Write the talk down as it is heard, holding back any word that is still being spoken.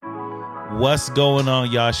What's going on,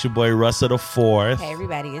 y'all? It's your boy Russell the Fourth. Hey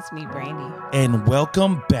everybody, it's me, Brandy. And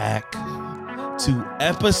welcome back to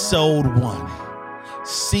episode 1,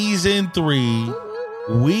 season 3.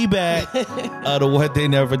 We back of the What They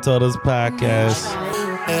Never Told Us podcast.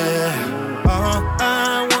 All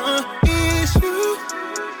I want is you,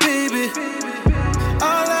 baby.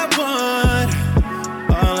 All I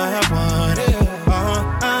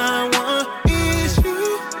want is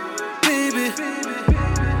you, baby.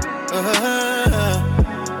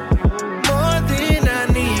 More than I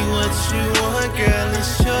need, what you want, girl,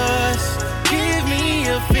 it's yours. Give me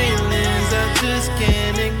your feelings, I just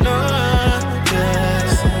can't ignore.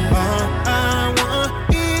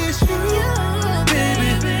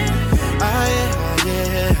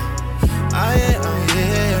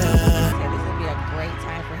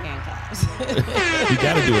 We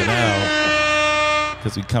gotta do it now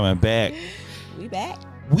because we coming back.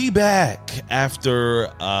 We back after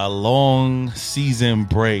a long season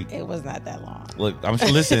break. It was not that long. Look,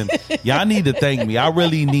 listen, y'all need to thank me. I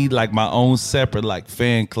really need like my own separate like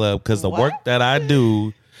fan club because the work that I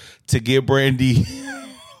do to get Brandy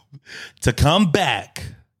to come back,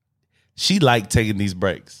 she like taking these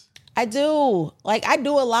breaks. I do. I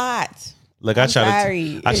do a lot. Look, I try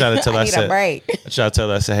to tell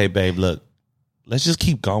her, I said, hey babe, look, let's just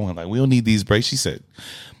keep going. Like, we don't need these breaks. She said,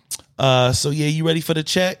 so yeah, you ready for the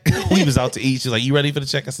check? We was out to eat. She's like, you ready for the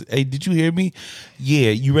check? I said, hey, did you hear me? Yeah,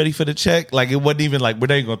 you ready for the check? Like, it wasn't even like, we're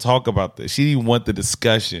not even going to talk about this. She didn't want the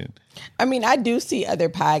discussion. I mean, I do see other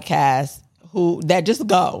podcasts that just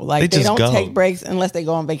go. Like, they don't take breaks unless they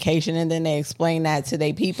go on vacation, and then they explain that to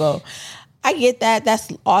their people. I get that.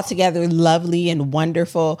 That's altogether lovely and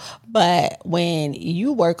wonderful. But when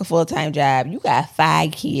you work a full-time job, you got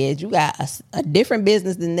 5 kids, you got a different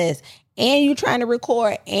business than this, and you trying to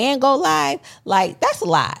record and go live, like, that's a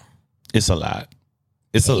lot. It's a lot.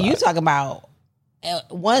 It's a lot. You talk about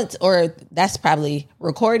once, or that's probably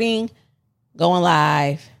recording, going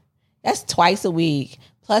live. That's twice a week,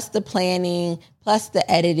 plus the planning, plus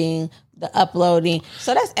the editing, the uploading.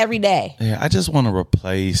 So that's every day. Yeah, I just want to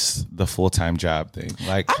replace the full-time job thing.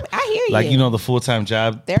 Like, I hear you. Like, you know, the full-time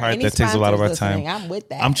job part that takes a lot of our time. I'm with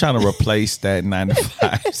that. I'm trying to replace that 9 to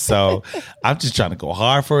 5. So I'm just trying to go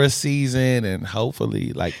hard for a season, and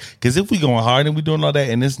hopefully, like, because if we going hard and we doing all that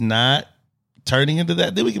and it's not turning into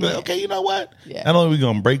that, then we can be like, okay, you know what? Yeah. Not only we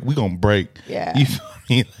gonna break. Yeah. You feel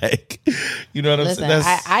me? Like, you know what I'm saying?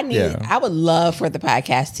 I would love for the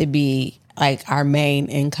podcast to be like our main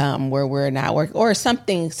income, where we're not working, or some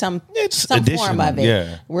form of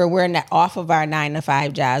it, where we're not off of our 9 to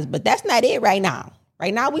 5 jobs. But that's not it right now.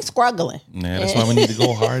 Right now, we struggling. Yeah, that's why we need to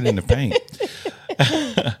go hard in the paint.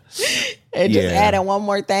 And just adding one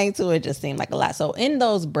more thing to it just seemed like a lot. So in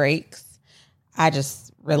those breaks, I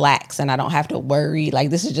just relax and I don't have to worry. Like,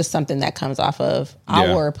 this is just something that comes off of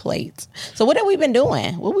our plate. So what have we been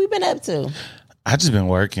doing? What have we been up to? I just been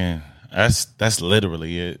working. That's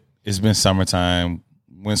literally it. It's been summertime.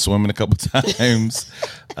 Went swimming a couple times.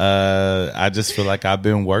 I just feel like I've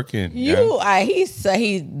been working. I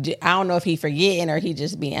don't know if he forgetting or he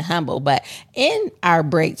just being humble, but in our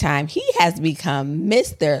break time, he has become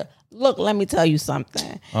Mr. Look, let me tell you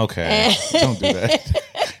something. Okay, don't do that.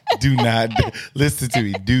 Do not listen to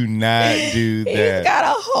me. Do not do that. He's got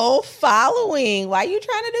a whole following. Why are you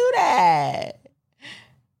trying to do that?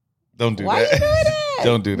 Don't do that. Why are you doing that?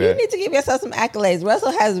 Don't do that. You need to give yourself some accolades.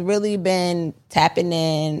 Russell has really been tapping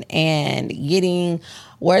in and getting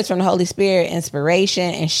words from the Holy Spirit,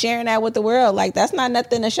 inspiration, and sharing that with the world. Like, that's not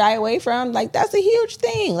nothing to shy away from. Like, that's a huge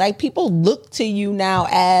thing. Like, people look to you now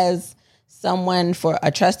as someone for a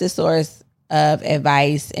trusted source of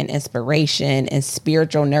advice and inspiration and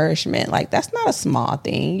spiritual nourishment. Like, that's not a small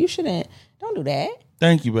thing. Don't do that.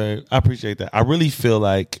 Thank you, babe. I appreciate that. I really feel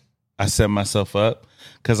like I set myself up,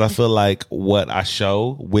 because I feel like what I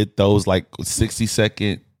show with those like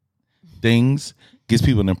 60-second things gives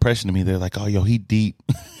people an impression of me. They're like, oh, yo, he deep.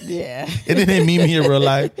 Yeah. And then they meet me in real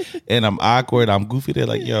life and I'm awkward, I'm goofy. They're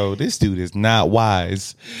like, yo, this dude is not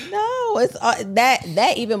wise. No, it's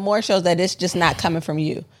that even more shows that it's just not coming from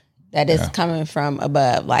you. That it's coming from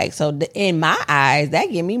above. Like, so in my eyes, that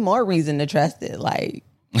give me more reason to trust it. Like,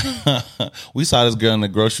 we saw this girl in the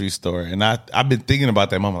grocery store, and I've been thinking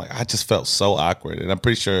about that moment. Like, I just felt so awkward, and I'm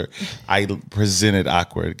pretty sure I presented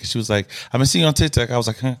awkward, because she was like, "I've been seeing you on TikTok." I was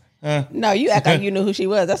like, "Huh?" No, you act like you knew who she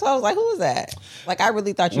was. That's why I was like, "Who was that?" Like, I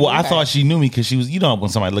really thought you. Well, I thought she knew me because she was. You know, when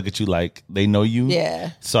somebody look at you like they know you.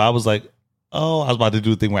 Yeah. So I was like, oh, I was about to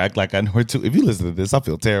do the thing where I act like I know her too. If you listen to this, I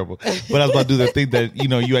feel terrible. But I was about to do the thing that,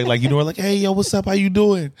 you act like you know her, like, hey, yo, what's up? How you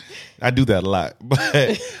doing? I do that a lot.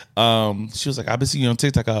 But she was like, I've been seeing you on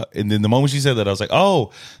TikTok. And then the moment she said that, I was like,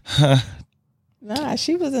 oh. Nah,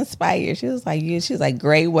 she was inspired. She was like,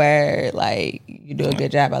 great word. Like, you do a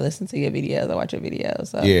good job. I listen to your videos. I watch your videos.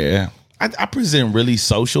 So. Yeah. I present really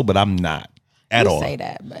social, but I'm not at all. Say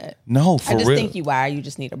that, but no, for real. I just think you are. You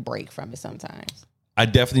just need a break from it sometimes. I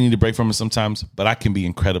definitely need a break from it sometimes, but I can be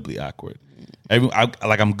incredibly awkward.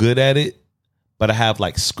 I'm good at it, but I have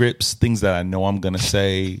like scripts, things that I know I'm going to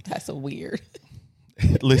say. That's so weird.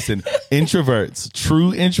 Listen, introverts,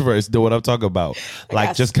 true introverts know what I'm talking about.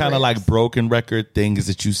 Like just kind of like broken record things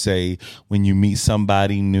that you say when you meet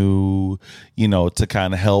somebody new, to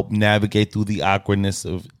kind of help navigate through the awkwardness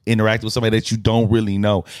of interacting with somebody that you don't really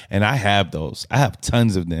know. And I have those. I have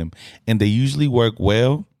tons of them, and they usually work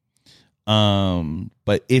well.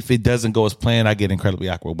 But if it doesn't go as planned, I get incredibly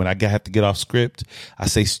awkward. When I have to get off script, I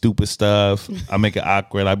say stupid stuff. I make it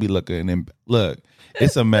awkward. I be looking and look,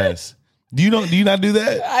 it's a mess. Do you not do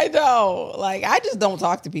that? I don't. Like, I just don't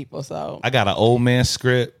talk to people. So I got an old man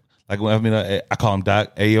script. Like I call him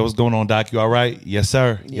Doc. Hey, what's going on, Doc? You all right? Yes,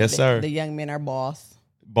 sir. Yeah, yes, sir. The young men are boss.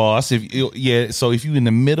 Boss. So if you in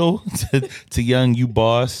the middle to young, you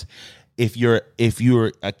boss. If you're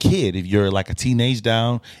a kid, if you're like a teenage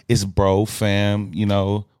down, it's bro, fam.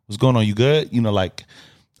 What's going on? You good? Like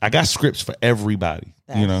I got scripts for everybody.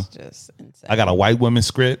 That's just insane. I got a white woman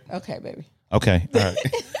script. Okay, baby. Okay. All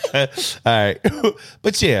right. All right.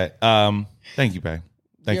 But yeah, thank you, babe.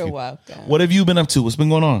 Thank you. You're welcome. What have you been up to? What's been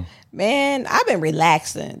going on? Man, I've been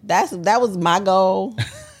relaxing. That was my goal.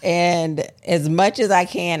 And as much as I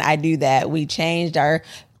can, I do that. We changed our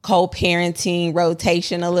co-parenting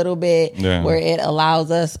rotation a little bit where it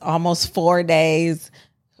allows us almost 4 days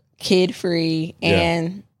kid-free.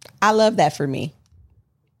 And I love that for me.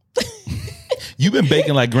 You've been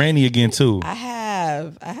baking like Granny again, too. I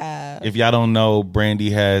have. If y'all don't know, Brandy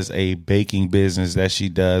has a baking business that she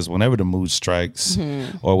does whenever the mood strikes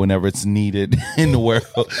or whenever it's needed in the world.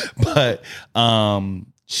 But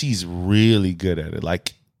she's really good at it.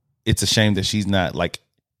 Like, it's a shame that she's not like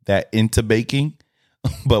that into baking.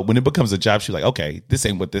 But when it becomes a job, she's like, okay, this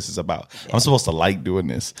ain't what this is about. Yeah. I'm supposed to like doing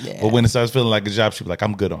this. Yeah. But when it starts feeling like a job, she's like,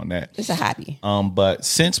 I'm good on that. It's a hobby. But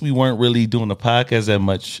since we weren't really doing the podcast that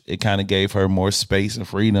much, it kind of gave her more space and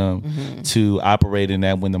freedom to operate in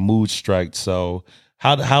that when the mood strikes. So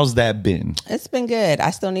how's that been? It's been good. I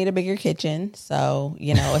still need a bigger kitchen. So,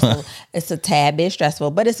 it's a tad bit stressful,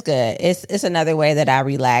 but it's good. It's another way that I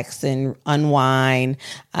relax and unwind.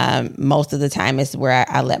 Most of the time it's where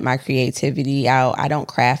I let my creativity out. I don't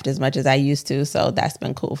craft as much as I used to. So that's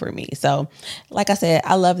been cool for me. So like I said,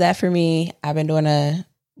 I love that for me. I've been doing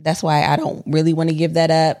that's why I don't really want to give that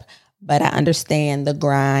up, but I understand the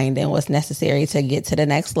grind and what's necessary to get to the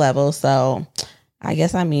next level. So I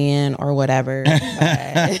guess I'm in or whatever.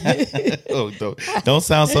 Don't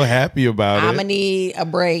sound so happy about it. I'm going to need a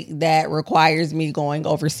break that requires me going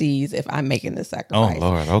overseas if I'm making this sacrifice. Oh,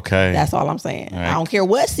 Lord. Okay. That's all I'm saying. All right. I don't care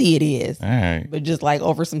what sea it is. All right. But just like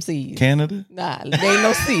over some seas. Canada? Nah, there ain't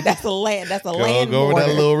no sea. That's a land. That's a land Go over border.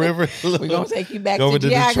 that little river. We're going to take you back go over to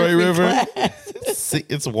the Detroit River. See,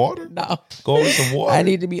 it's water? No. Go over some water. I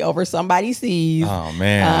need to be over somebody's seas. Oh,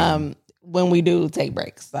 man. When we do take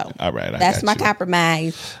breaks. So all right, that's my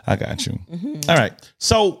compromise. I got you. All right.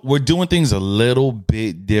 So we're doing things a little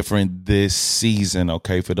bit different this season.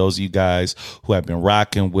 Okay. For those of you guys who have been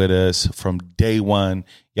rocking with us from day one,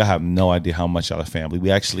 y'all have no idea how much y'all are family.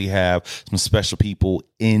 We actually have some special people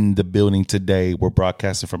in the building today. We're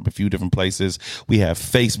broadcasting from a few different places. We have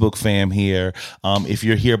Facebook fam here. If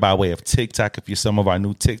you're here by way of TikTok, if you're some of our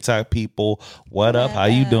new TikTok people, what up? How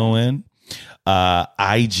you doing?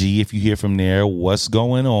 IG, if you hear from there, what's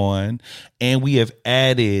going on? And we have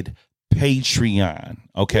added Patreon.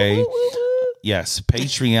 Okay. Yes,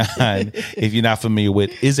 Patreon, if you're not familiar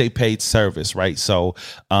with, is a paid service, right? So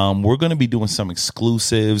we're going to be doing some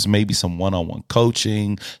exclusives, maybe some one-on-one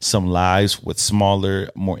coaching, some lives with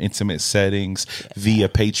smaller, more intimate settings via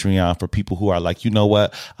Patreon for people who are like, you know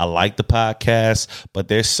what, I like the podcast, but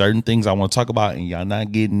there's certain things I want to talk about and y'all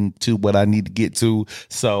not getting to what I need to get to.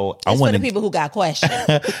 So I want for the people who got questions.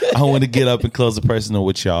 I want to get up and close the personal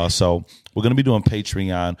with y'all. So we're going to be doing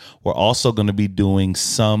Patreon. We're also going to be doing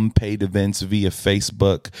some paid events via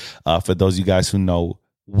Facebook. For those of you guys who know,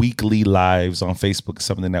 weekly lives on Facebook is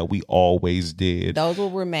something that we always did. Those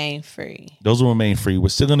will remain free. Those will remain free. We're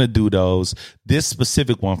still going to do those. This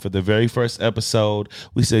specific one for the very first episode,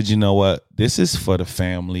 we said, you know what? This is for the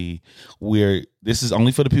family. This is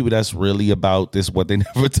only for the people that's really about this, what they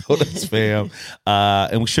never told us, fam.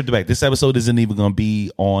 And we stripped it back. This episode isn't even going to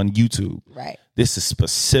be on YouTube. Right. This is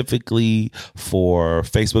specifically for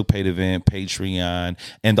Facebook paid event, Patreon,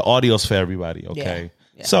 and the audio's for everybody, okay?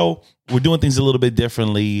 Yeah. So we're doing things a little bit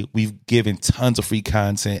differently. We've given tons of free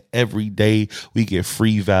content every day. We get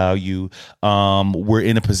free value. We're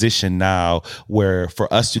in a position now where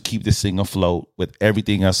for us to keep this thing afloat with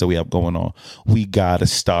everything else that we have going on, we got to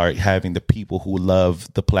start having the people who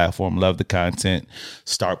love the platform, love the content,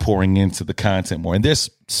 start pouring into the content more. And there's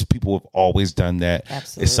people who have always done that.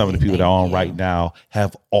 Absolutely. It's some of the people that are on right now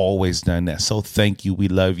have always done that. So thank you. We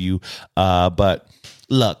love you. But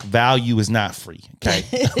look, value is not free, okay?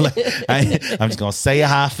 I'm just going to say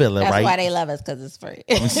how I feel it, That's right? That's why they love us, because it's free.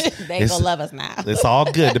 They going to love us now. It's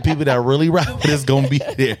all good. The people that really rock with us going to be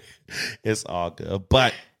there. It's all good.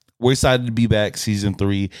 But we're excited to be back. Season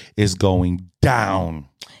 3 is going down,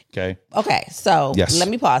 okay? Okay, so let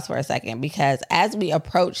me pause for a second, because as we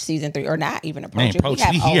approach season 3, or not even approach it, we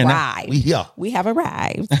have arrived. We have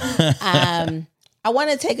arrived. I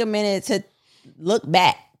want to take a minute to look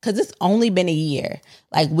back, because it's only been a year.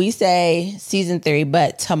 Like we say season 3,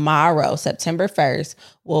 but tomorrow, September 1st,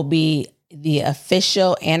 will be the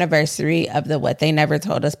official anniversary of the What They Never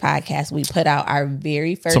Told Us podcast. We put out our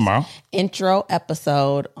very first intro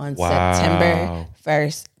episode on September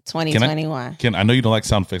 1st, 2021. I know you don't like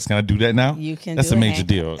sound effects. Can I do that now? You can. That's a major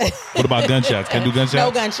deal. What about gunshots? Can I do gunshots? No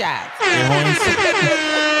gunshots. Air horns?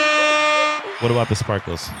 What about the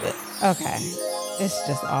sparkles? Okay. It's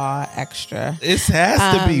just all extra. It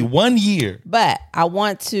has to be 1 year. But I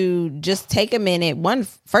want to just take a minute.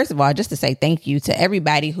 First of all, just to say thank you to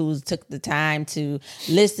everybody who's took the time to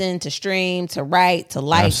listen, to stream, to write, to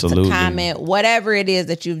like, Absolutely. to comment, whatever it is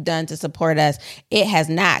that you've done to support us. It has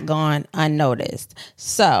not gone unnoticed.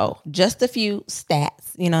 So just a few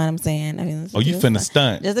stats. You know what I'm saying? I mean, you finna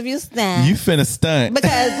stunt. Just a few stats. You finna stunt.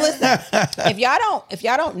 Because listen, if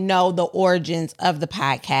y'all don't know the origins of the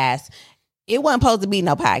podcast, it wasn't supposed to be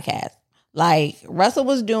no podcast. Like, Russell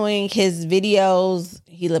was doing his videos.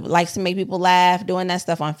 He likes to make people laugh, doing that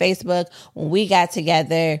stuff on Facebook. When we got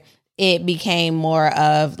together, it became more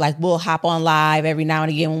of like, we'll hop on live every now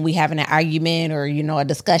and again when we having an argument or, a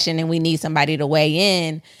discussion and we need somebody to weigh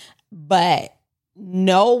in. But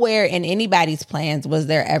nowhere in anybody's plans was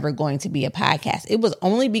there ever going to be a podcast. It was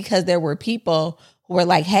only because there were people who were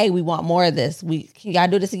like, hey, we want more of this. Can y'all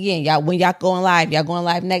do this again? When y'all going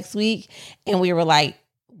live next week? And we were like,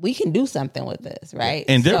 we can do something with this, right?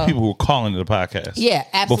 And there are people who were calling it a podcast. Yeah,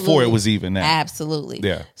 absolutely. Before it was even that. Absolutely.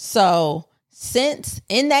 Yeah. So since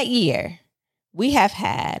in that year, we have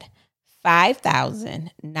had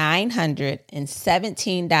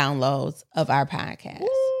 5,917 downloads of our podcast. Woo.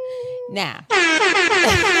 Now,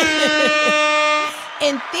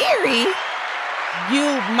 in theory, you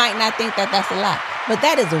might not think that that's a lot, but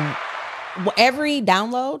that is every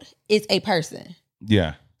download is a person.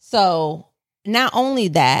 Yeah. So not only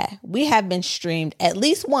that, we have been streamed at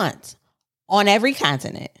least once on every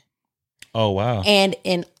continent. Oh, wow. And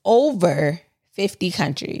in over 50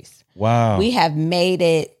 countries. Wow. We have made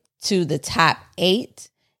it to the top 8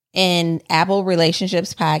 in Apple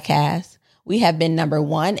Relationships podcast. We have been number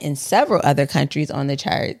 1 in several other countries on the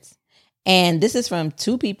charts. And this is from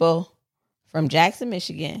 2 people from Jackson,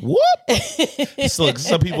 Michigan. What? So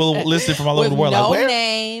some people listen from all over the world. No like, where?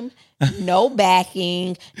 Name, no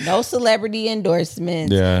backing, no celebrity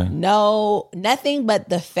endorsements. Yeah. No, nothing but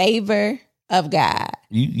the favor of God.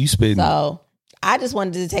 You spitting. So I just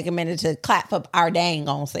wanted to take a minute to clap up our dang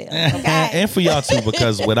on selves. Okay? And for y'all too,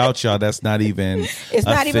 because without y'all, that's not even It's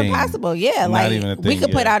not even thing. possible. Yeah. Not like even a thing, we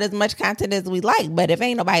could put out as much content as we like, but if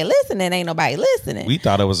ain't nobody listening, ain't nobody listening. We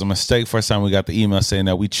thought it was a mistake first time we got the email saying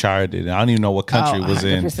that we charted it. I don't even know what country it was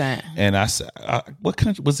 100%. in. And I said, what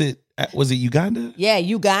country was it? Was it Uganda? Yeah,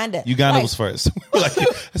 Uganda. Uganda was first. I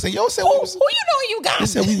said, yo, said who you know in Uganda? They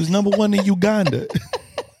said we was number 1 in Uganda.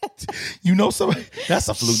 You know somebody? That's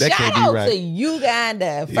a fluke. That can't be right. Shout out to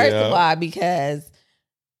Uganda, first of all, because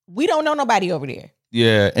we don't know nobody over there.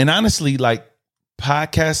 Yeah. And honestly, like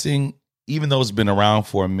podcasting, even though it's been around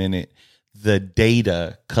for a minute, the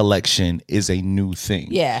data collection is a new thing.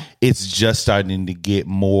 Yeah. It's just starting to get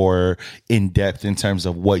more in depth in terms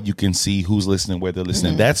of what you can see, who's listening, where they're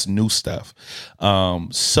listening. Mm-hmm. That's new stuff.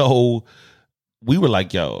 So we were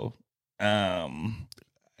like, yo,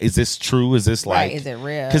 is this true? Is this like, is it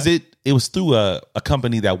real? Because it was through a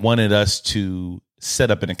company that wanted us to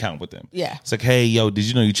set up an account with them. Yeah. It's like, hey, yo, did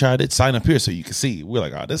you know you tried it? Sign up here so you can see. We're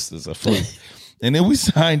like, oh, this is a fluke. And then we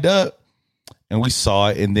signed up and we saw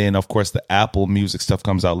it. And then, of course, the Apple Music stuff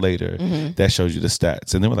comes out later. That shows you the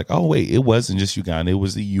stats. And then we're like, oh, wait, it wasn't just Uganda. It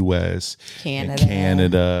was the U.S.,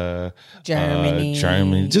 Canada,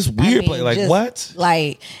 Germany. Just weird. What?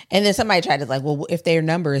 Like, and then somebody tried to like, well, if their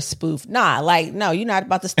number is spoofed. Nah, like, no, you're not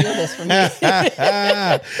about to steal this from me.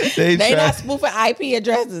 They not spoofing IP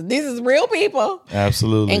addresses. These is real people.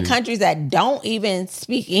 Absolutely. In countries that don't even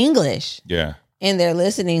speak English. Yeah. And they're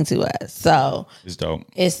listening to us. So it's dope.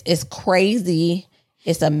 It's crazy.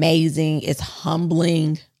 It's amazing. It's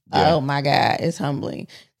humbling. Yeah. Oh my God. It's humbling.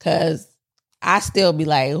 Cause I still be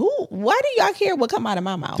like, why do y'all care what come out of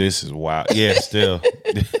my mouth? This is wild. Yeah, still.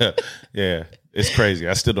 Yeah. It's crazy.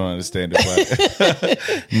 I still don't understand it. But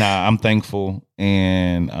nah, I'm thankful.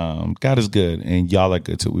 And God is good. And y'all are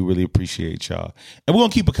good too. We really appreciate y'all. And we're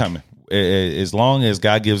gonna keep it coming. As long as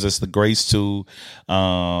God gives us the grace to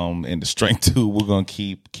and the strength to, we're gonna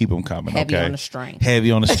keep them coming. Heavy on the strength.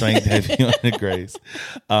 Heavy on the strength, heavy on the grace.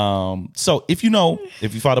 So if you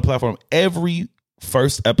follow the platform, every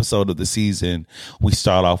first episode of the season, we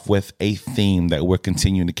start off with a theme that we're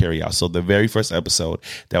continuing to carry out. So the very first episode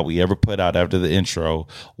that we ever put out after the intro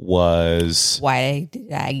was Why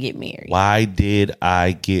Did I Get Married? Why did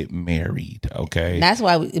I get married? Okay. And that's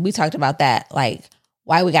why we talked about that, like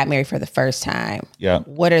why we got married for the first time. Yeah.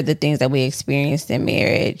 What are the things that we experienced in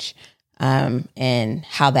marriage, and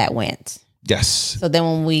how that went. Yes. So then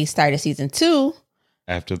when we started season 2,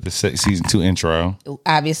 after the season 2 intro,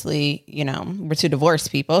 obviously, we're two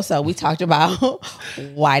divorced people. So we talked about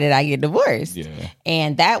why did I get divorced? Yeah.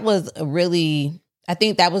 And that was I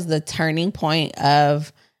think that was the turning point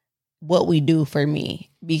of what we do for me.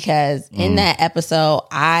 Because in that episode,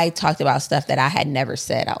 I talked about stuff that I had never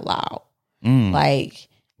said out loud. Like,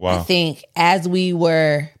 wow. I think as we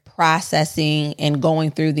were processing and going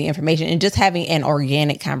through the information and just having an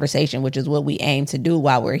organic conversation, which is what we aim to do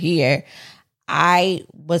while we're here, I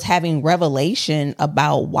was having revelation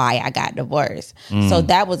about why I got divorced. So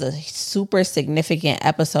that was a super significant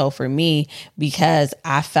episode for me because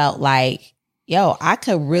I felt like, I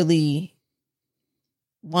could really,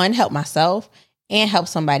 one, help myself and help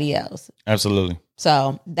somebody else. Absolutely.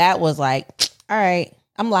 So that was like, all right,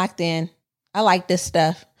 I'm locked in. I like this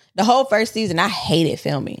stuff. The whole first season, I hated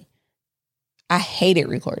filming. I hated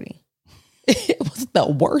recording. It was the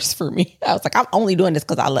worst for me. I was like, I'm only doing this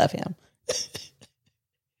because I love him.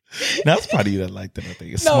 That's part of you that liked it, I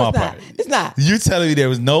think. It's not. Part. It's not. You're telling me there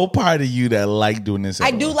was no part of you that liked doing this.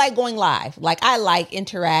 I do like going live. Like, I like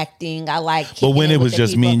interacting. I like. But when it was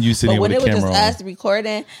just me and you sitting with the camera on. When it was just us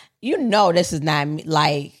recording, this is not me.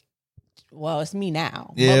 Like, well, it's me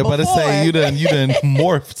now. Yeah, but it's saying you done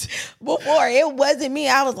morphed. Before, it wasn't me.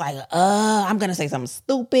 I was like, I'm gonna say something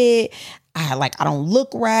stupid. I don't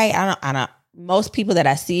look right. I don't. Most people that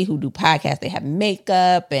I see who do podcasts, they have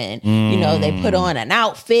makeup and they put on an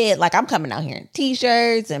outfit. Like, I'm coming out here in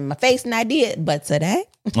t-shirts and my face and idea. But today,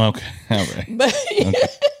 okay, all right. But okay.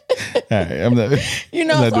 All right, I'm not.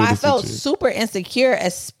 So I felt super insecure,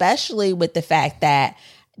 especially with the fact that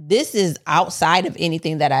this is outside of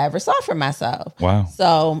anything that I ever saw for myself. Wow.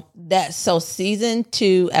 So season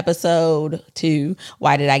 2, episode 2,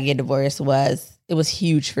 Why Did I Get Divorced? It was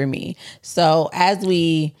huge for me. So as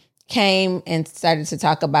we came and started to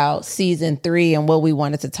talk about season 3 and what we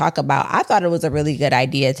wanted to talk about, I thought it was a really good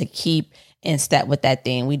idea to keep in step with that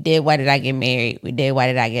thing. We did Why Did I Get Married? We did Why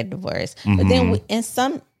Did I Get Divorced? But then in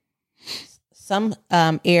some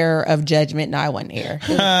error of judgment. No, I wasn't error.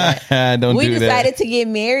 We decided to get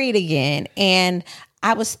married again. And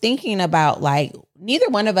I was thinking about, like, neither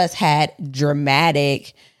one of us had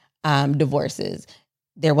dramatic divorces.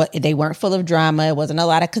 They weren't full of drama. It wasn't a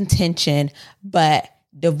lot of contention, but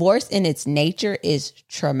divorce in its nature is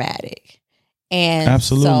traumatic. And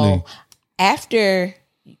absolutely. So after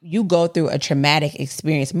you go through a traumatic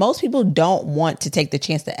experience, most people don't want to take the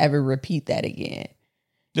chance to ever repeat that again.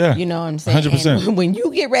 Yeah. You know what I'm saying? 100%. And when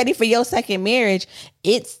you get ready for your second marriage,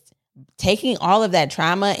 it's taking all of that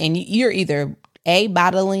trauma and you're either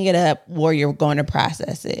bottling it up or you're going to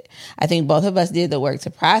process it. I think both of us did the work to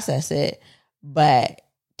process it, but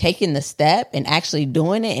taking the step and actually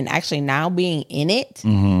doing it and actually now being in it,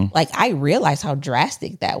 like, I realized how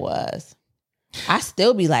drastic that was. I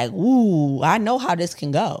still be like, ooh, I know how this can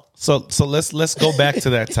go. So let's go back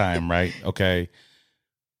to that time, right? Okay.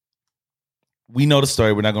 We know the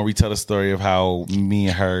story. We're not going to retell the story of how me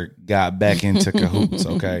and her got back into cahoots,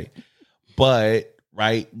 okay? But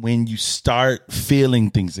right? When you start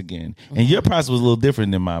feeling things again. And your process was a little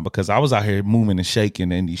different than mine because I was out here moving and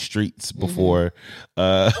shaking in these streets before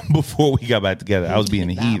before we got back together. I was being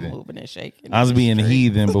a heathen. Moving and shaking. I was being a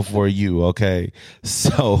heathen before you, okay?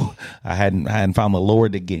 So I hadn't found the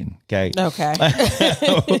Lord again, okay? Okay.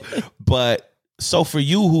 But so for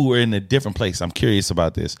you who were in a different place, I'm curious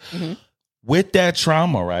about this. With that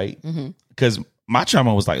trauma, right? Because my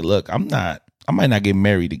trauma was like, look, I might not get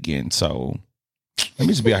married again, so let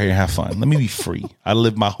me just be out here and have fun. Let me be free. I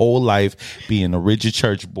lived my whole life being a rigid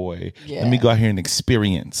church boy. Yeah. Let me go out here and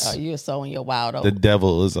experience. Oh, you were sowing your wild oats. The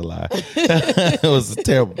devil is a lie. It was a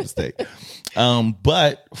terrible mistake.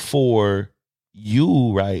 But for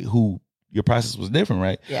you, right, who your process was different,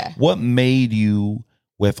 right? Yeah. What made you,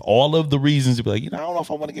 with all of the reasons to be like, I don't know if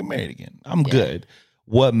I want to get married again. I'm good.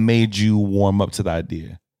 What made you warm up to the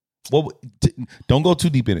idea? Don't go too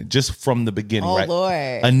deep in it. Just from the beginning, right?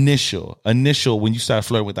 Lord. Initial. When you started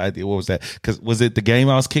flirting with the idea, what was that? Because was it the game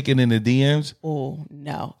I was kicking in the DMs? Oh,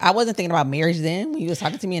 no. I wasn't thinking about marriage then when you was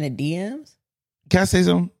talking to me in the DMs. Can I say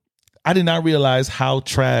something? I did not realize how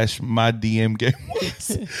trash my DM game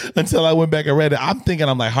was until I went back and read it. I'm thinking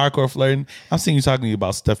I'm like hardcore flirting. I'm seeing you talking to me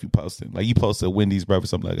about stuff you posted. Like you posted Wendy's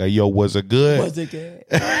breakfast. I'm like, yo, was it good? Was it good?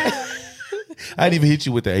 I didn't even hit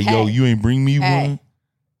you with that. Hey, yo, you ain't bring me one?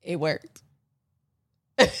 It worked.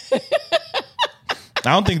 I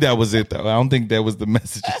don't think that was it, though. I don't think that was the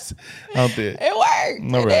messages out there. It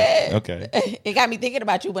worked. All right. Okay. It got me thinking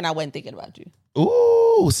about you when I wasn't thinking about you.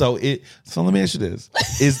 Ooh, so let me ask you this: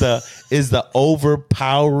 is the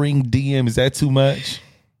overpowering DM, is that too much?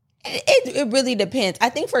 It really depends. I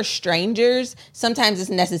think for strangers, sometimes it's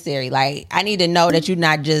necessary. Like I need to know that you're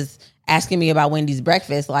not just asking me about Wendy's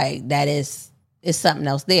breakfast. Like that is something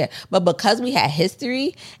else there. But because we had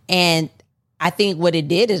history, and I think what it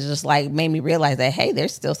did is just like made me realize that, hey,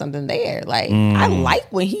 there's still something there. Like I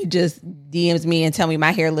like when he just DMs me and tell me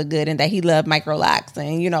my hair look good and that he loved micro locks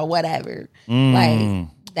and whatever. Like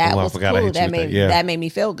that was cool. That made me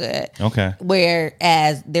feel good. Okay.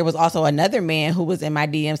 Whereas there was also another man who was in my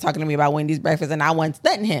DMs talking to me about Wendy's breakfast and I wasn't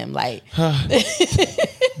stunting him. Like all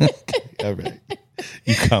right.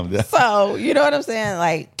 You calm down. So, you know what I'm saying?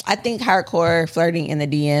 Like, I think hardcore flirting in the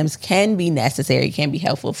DMs can be necessary, can be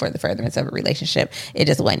helpful for the furtherance of a relationship. It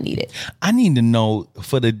just wasn't needed. I need to know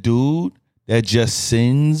for the dude that just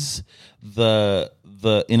sends the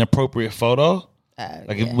inappropriate photo,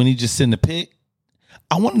 when he just send the pic,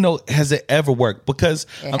 I want to know, has it ever worked? Because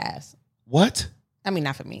it has. What? I mean,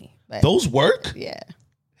 not for me. But those work? Yeah.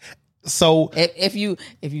 So if you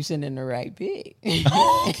send in the right pic,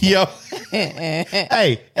 yo,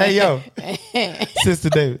 hey, yo, Sister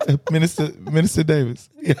Davis, Minister Davis,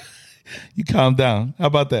 you calm down. How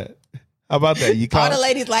about that? You calm. All the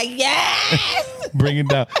ladies like, yes, bring it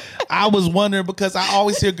down. I was wondering because I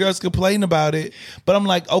always hear girls complain about it, but I'm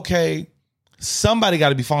like, okay, somebody got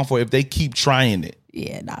to be falling for it if they keep trying it.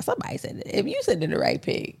 Yeah, somebody said it. If you send in the right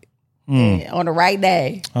pic on the right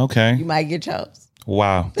day, okay, you might get chose.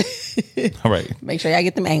 Wow. All right. Make sure y'all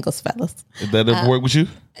get them ankles, fellas. Did that ever work with you?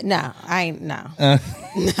 No, I ain't. No.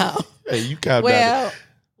 No. Hey, you calm down.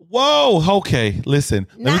 Whoa. Okay. Listen.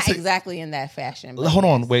 Not exactly in that fashion. Hold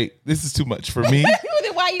on. Wait. This is too much for me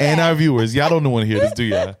Why you and our viewers. Y'all don't want to hear this, do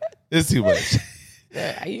y'all? It's too much.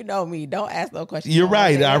 You know me. Don't ask no questions. You're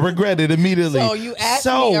right. I regret it immediately. So you asked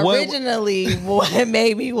me originally what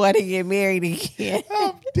made me want to get married again.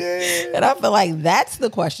 I'm dead. And I feel like that's the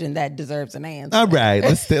question that deserves an answer. All right.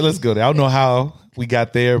 Let's go there. I don't know how we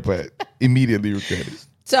got there, but immediately regret it.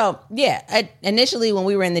 So yeah, initially when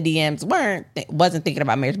we were in the DMs, wasn't thinking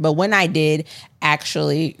about marriage, but when I did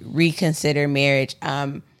actually reconsider marriage,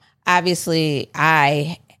 obviously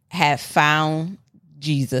I have found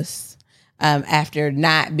Jesus. After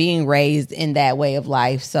not being raised in that way of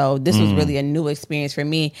life. So this was really a new experience for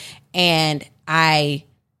me. And I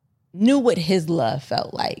knew what his love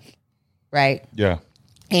felt like, right? Yeah.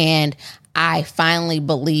 And I finally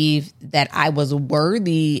believed that I was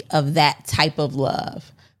worthy of that type of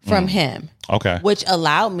love from him. Okay. Which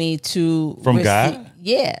allowed me to... God?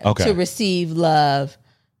 Yeah. Okay. To receive love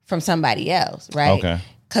from somebody else, right? Okay.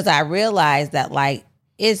 Because I realized that, like,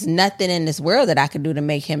 it's nothing in this world that I could do to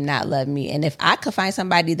make him not love me. And if I could find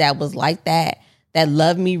somebody that was like that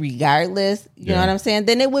loved me regardless, you know what I'm saying?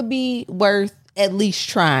 Then it would be worth at least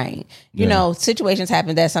trying. You know, situations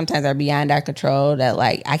happen that sometimes are beyond our control, that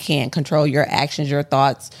like I can't control your actions, your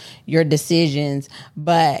thoughts, your decisions.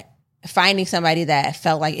 But finding somebody that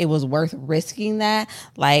felt like it was worth risking that,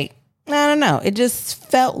 like, I don't know. It just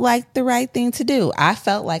felt like the right thing to do. I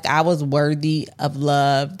felt like I was worthy of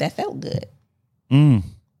love that felt good. Okay.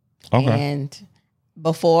 And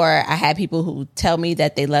before I had people who tell me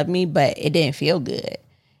that they love me, but it didn't feel good.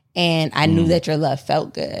 And I knew that your love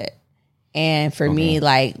felt good. And for me,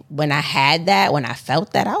 like when I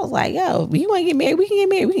felt that, I was like, yo, if you want to get married, we can get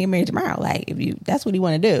married. We can get married tomorrow. Like that's what you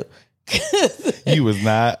want to do. You was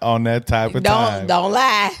not on that type of time. Don't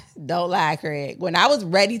lie, Craig. When I was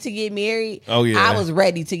ready to get married, I was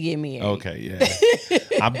ready to get married. Okay, yeah.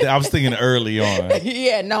 I was thinking early on.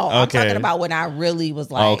 Yeah, no, I'm talking about when I really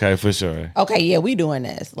was like, okay, for sure. Okay, yeah, we doing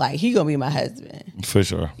this. Like he gonna be my husband for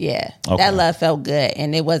sure. Yeah, that love felt good,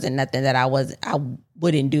 and it wasn't nothing that I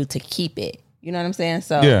wouldn't do to keep it. You know what I'm saying?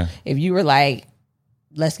 So if you were like,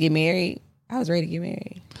 let's get married, I was ready to get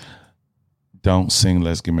married. Don't sing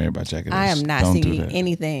 "Let's Get Married" by Jackie. I am not singing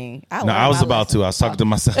anything. I was about to. I was talking to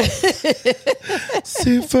myself.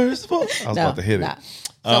 See, first of all, I was about to hit it.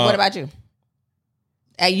 So what about you?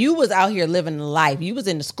 You was out here living the life. You was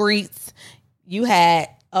in the streets. You had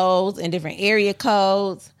O's and different area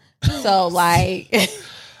codes. So like,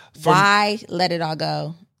 why let it all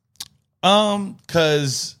go?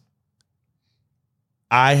 Because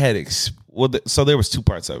I had so there was two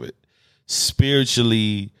parts of it.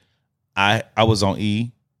 Spiritually, I was on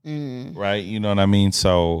E, right? You know what I mean?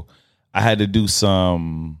 So I had to do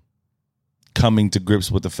some coming to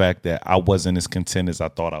grips with the fact that I wasn't as content as I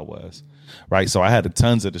thought I was, right? So I had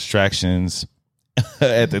tons of distractions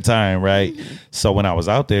at the time, right? So when I was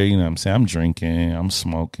out there, you know what I'm saying? I'm drinking, I'm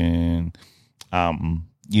smoking,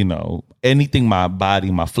 you know, anything my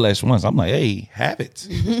body, my flesh wants. I'm like, hey, have it.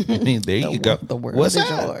 I mean, there you go. The world is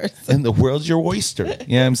yours. And the world's your oyster. You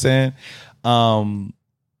know what I'm saying?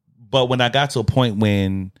 But when I got to a point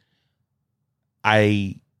when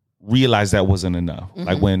I realized that wasn't enough,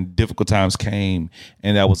 like when difficult times came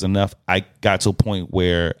and that was enough, I got to a point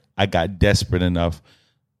where I got desperate enough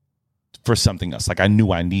for something else. Like I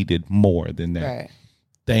knew I needed more than that. Right.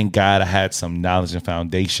 Thank God I had some knowledge and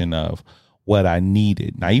foundation of what I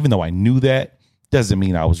needed. Now, even though I knew that, doesn't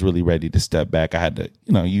mean I was really ready to step back. I had to,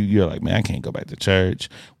 you know, you're like, man, I can't go back to church.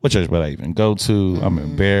 What church would I even go to? I'm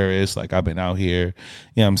embarrassed. Like I've been out here. You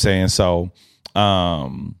know what I'm saying? So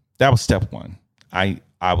that was step one. I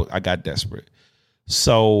got desperate.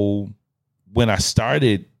 So when I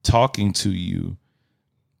started talking to you,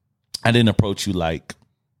 I didn't approach you like,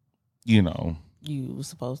 you know. You were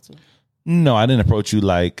supposed to. No, I didn't approach you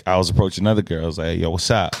like I was approaching other girls. Like, yo,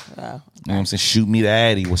 what's up? Oh, okay. You know what I'm saying? Shoot me the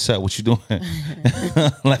Addy. What's up? What you doing?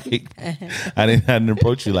 Like, I didn't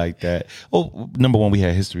approach you like that. Oh, number one, we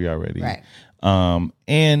had history already. Right.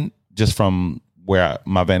 And just from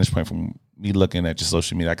my vantage point from me looking at your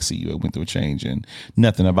social media, I could see you went through a change and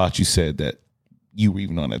nothing about you said that you were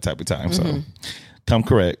even on that type of time. So come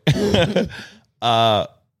correct.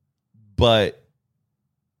 But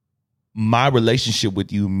my relationship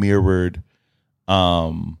with you mirrored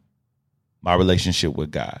my relationship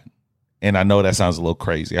with God. And I know that sounds a little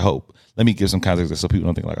crazy. I hope. Let me give some context so people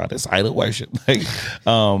don't think like, oh, that's idol worship. Like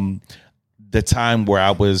the time where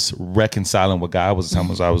I was reconciling with God was the time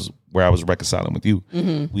where I was reconciling with you.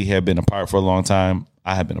 We had been apart for a long time.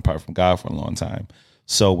 I had been apart from God for a long time.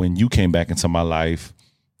 So when you came back into my life,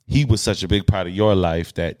 he was such a big part of your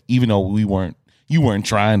life that even though you weren't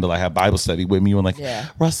trying to like have Bible study with me. You were like,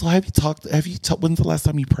 Russell, have you talked? When's the last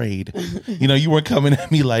time you prayed? You know, you weren't coming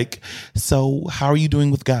at me like, so how are you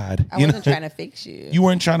doing with God? I wasn't trying to fix you. You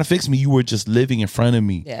weren't trying to fix me. You were just living in front of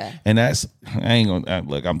me. Yeah. And that's, I ain't gonna,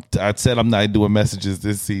 look, I said I'm not doing messages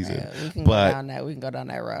this season. We can go down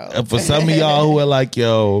that road. For some of y'all who are like,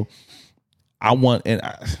 yo, I'm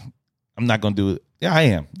not going to do it. Yeah, I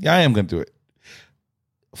am. Yeah, I am going to do it.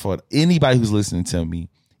 For anybody who's listening to me,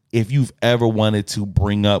 if you've ever wanted to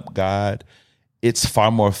bring up God, it's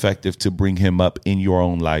far more effective to bring him up in your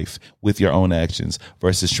own life with your own actions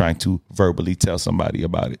versus trying to verbally tell somebody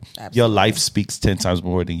about it. Absolutely. Your life speaks 10 times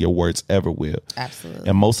more than your words ever will. Absolutely.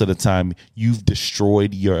 And most of the time, you've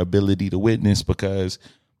destroyed your ability to witness because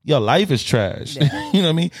your life is trash. Yeah. You know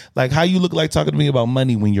what I mean? Like how you look like talking to me about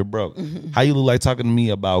money when you're broke. How you look like talking to me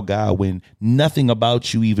about God when nothing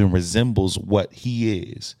about you even resembles what he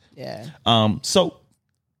is. Yeah. So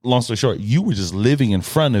long story short, you were just living in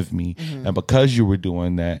front of me. And because you were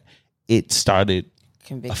doing that, it started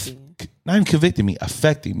not even convicting me,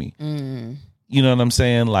 affecting me. You know what I'm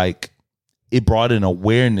saying? Like it brought an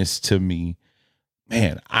awareness to me,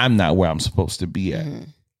 man, I'm not where I'm supposed to be at.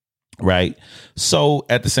 Right. So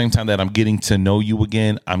at the same time that I'm getting to know you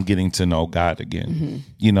again, I'm getting to know God again.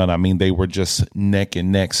 You know what I mean? They were just neck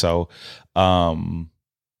and neck. So,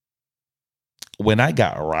 when I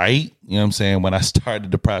got right, you know what I'm saying? When I started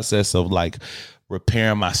the process of like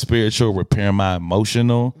repairing my spiritual, repairing my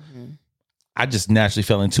emotional, I just naturally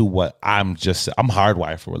fell into what I'm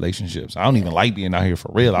hardwired for relationships. I don't even like being out here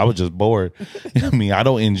for real. I was just bored. I mean, I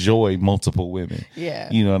don't enjoy multiple women. Yeah.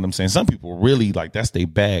 You know what I'm saying? Some people really like, that's their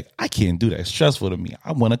bag. I can't do that. It's stressful to me.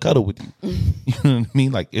 I want to cuddle with you. You know what I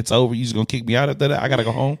mean? Like, it's over. You just going to kick me out after that? I got to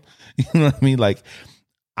go home. You know what I mean? Like,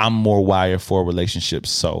 I'm more wired for relationships.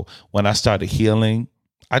 So when I started healing,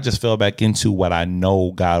 I just fell back into what I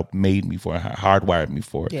know God made me for, hardwired me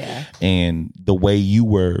for. Yeah. And the way you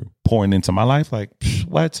were pouring into my life, like,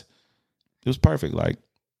 what? It was perfect. Like,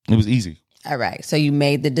 it was easy. All right. So you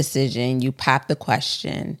made the decision. You popped the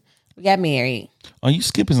question. We got married. Oh, you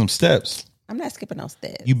skipping some steps. I'm not skipping no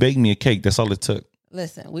steps. You baked me a cake. That's all it took.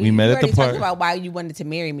 Listen, we met at the already park. talked about why you wanted to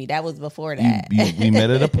marry me. That was before that. We met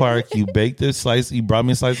at a park. You baked the slice. You brought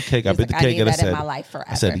me a slice of cake. I bit the cake, and I said, in my life forever.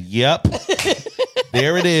 I said, yep.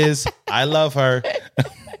 There it is. I love her.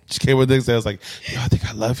 She came with this. I was like, yo, I think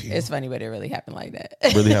I love you. It's funny, but it really happened like that.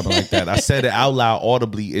 Really happened like that. I said it out loud,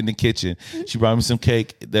 audibly in the kitchen. She brought me some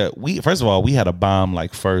cake. First of all, we had a bomb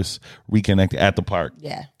like first reconnected at the park.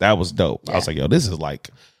 Yeah, that was dope. Yeah. I was like, yo, this is like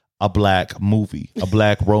a black movie, a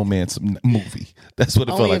black romance movie. That's what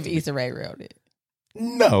it felt like. Only if Issa Rae wrote it.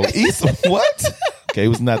 No, Issa, what? Okay, it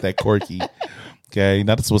was not that quirky. Okay,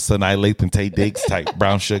 not this was Sanaa Lathan, Tay Diggs type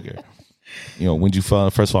Brown Sugar. You know, when you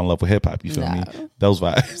first fall in love with hip hop, you feel me? Those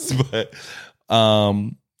vibes. But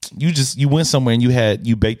you went somewhere and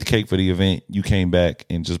you baked the cake for the event. You came back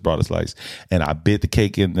and just brought a slice, and I bit the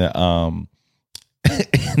cake in the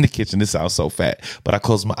in the kitchen. This sounds so fat, but I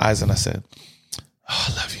closed my eyes and I said, oh,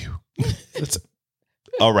 I love you.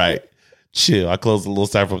 All right, chill. I closed the little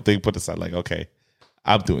styrofoam thing, put it aside, like, okay,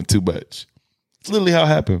 I'm doing too much. It's literally how it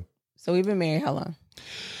happened. So we've been married how long?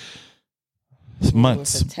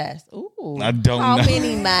 Months. Ooh, it's a test. Ooh, I don't know. How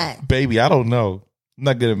many months? Baby, I don't know. I'm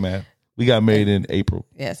not good at math. We got married in April.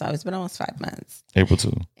 Yeah, so it's been almost 5 months. April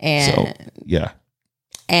 2. And so, yeah.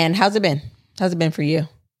 And how's it been? How's it been for you?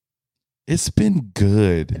 It's been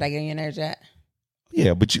good. Did I get your nerves yet?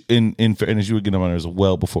 Yeah, but you, in fairness, you were getting on my nerves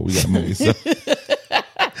well before we got married. So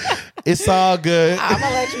it's all good. I'm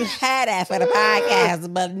gonna let you have that for the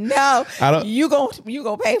podcast, but no, you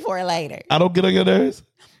gonna pay for it later. I don't get on your nerves.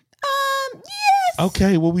 Yes.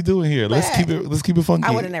 Okay, what we doing here? Let's keep it funky.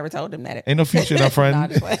 I would have never told him that. Ain't no future in our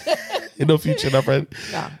friend. Ain't no future in our friend.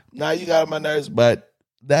 No. Nah, you got on my nerves, but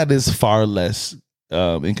that is far less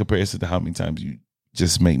in comparison to how many times you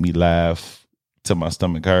just make me laugh till my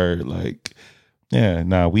stomach hurt. Like,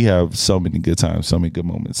 yeah, we have so many good times, so many good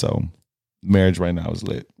moments. So marriage right now is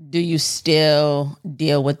lit. Do you still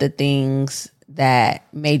deal with the things that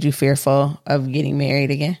made you fearful of getting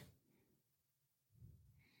married again?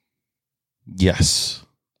 Yes.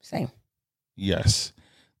 Same. Yes.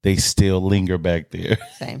 They still linger back there.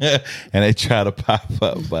 Same. And they try to pop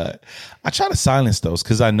up. But I try to silence those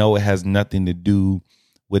because I know it has nothing to do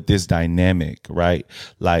with this dynamic, right?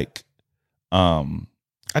 Like,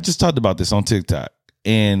 I just talked about this on TikTok.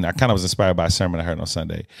 And I kind of was inspired by a sermon I heard on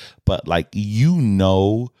Sunday. But like, you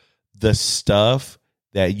know the stuff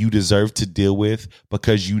that you deserve to deal with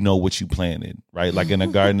because you know what you planted, right? Like in a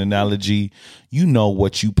garden analogy, you know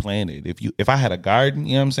what you planted. If I had a garden,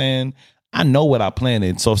 you know what I'm saying? I know what I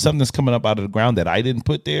planted. So if something's coming up out of the ground that I didn't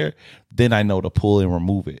put there, then I know to pull and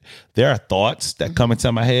remove it. There are thoughts that come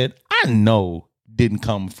into my head I know didn't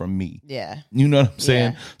come from me. Yeah. You know what I'm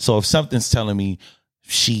saying? Yeah. So if something's telling me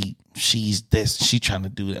she's this, she trying to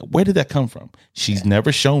do that, where did that come from? She's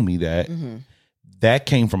never shown me that. Mm-hmm. That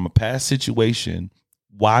came from a past situation.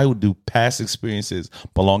 Why do past experiences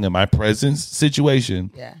belong in my present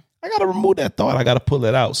situation? Yeah. I got to remove that thought. I got to pull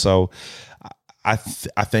it out. So I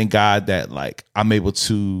thank God that like I'm able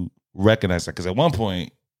to recognize that, because at one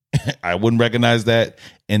point I wouldn't recognize that,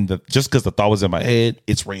 and just because the thought was in my head,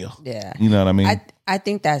 it's real. Yeah. You know what I mean? I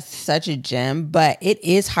think that's such a gem, but it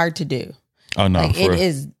is hard to do. Oh no, like, it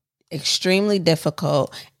is extremely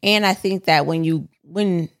difficult. And I think that when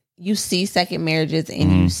you see second marriages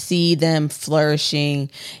and you see them flourishing,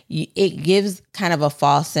 it gives kind of a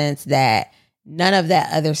false sense that none of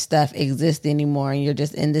that other stuff exists anymore, and you're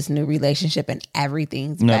just in this new relationship and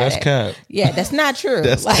everything's no, better. that's cap. Yeah, that's not true.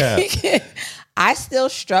 That's cap. I still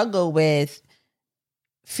struggle with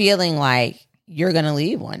feeling like you're gonna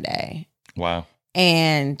leave one day. Wow.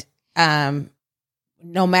 And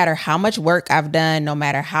no matter how much work I've done, no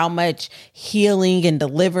matter how much healing and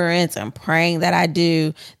deliverance and praying that I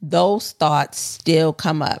do, those thoughts still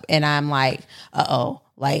come up. And I'm like, uh-oh,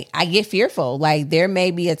 like I get fearful. Like there may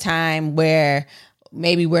be a time where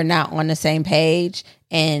maybe we're not on the same page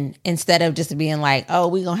And instead of just being like, oh,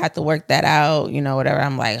 we gonna have to work that out, you know, whatever.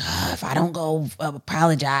 I'm like, if I don't go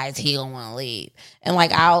apologize, he don't want to leave. And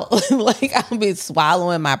like I'll be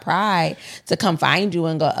swallowing my pride to come find you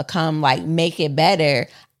and come like make it better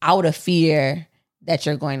out of fear that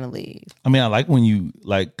you're going to leave. I mean, I like when you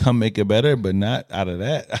like come make it better, but not out of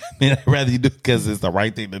that. I mean, I'd rather you do it because it's the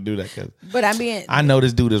right thing to do that. But I know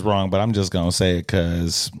this dude is wrong, but I'm just gonna say it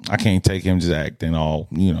because I can't take him just acting all,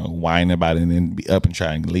 you know, whining about it and then be up and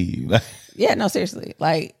trying to leave. Yeah, no, seriously.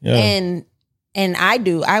 Like, and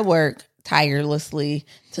I work tirelessly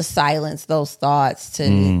to silence those thoughts, to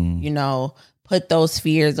you know, put those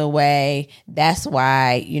fears away. That's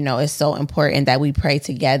why, you know, it's so important that we pray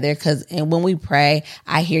together, because when we pray,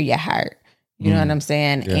 I hear your heart. You know what I'm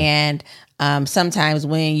saying? Yeah. And sometimes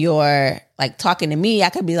when you're like talking to me, I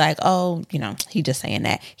could be like, oh, you know, he just saying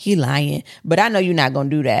that. He lying. But I know you're not going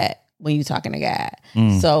to do that when you're talking to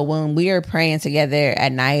God. So when we are praying together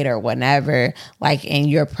at night or whatever, like, and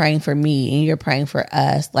you're praying for me and you're praying for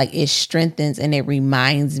us, like it strengthens and it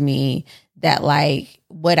reminds me that like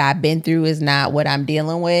what I've been through is not what I'm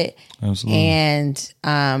dealing with. Absolutely. And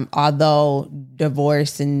although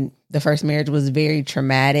divorce and the first marriage was very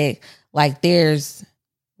traumatic, like there's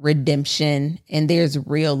redemption and there's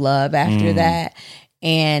real love after that.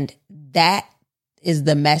 And that is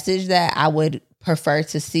the message that I would prefer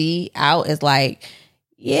to see out, is like,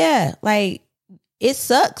 yeah, like it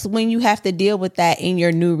sucks when you have to deal with that in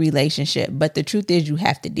your new relationship, but the truth is you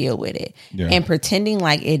have to deal with it. Yeah. And pretending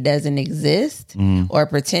like it doesn't exist or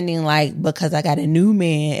pretending like because I got a new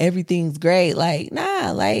man, everything's great. Like,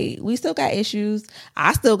 nah, like we still got issues.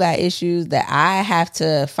 I still got issues that I have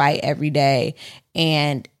to fight every day.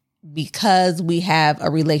 And because we have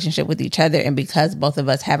a relationship with each other and because both of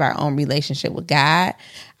us have our own relationship with God,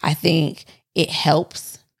 I think it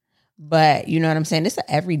helps. But you know what I'm saying? It's an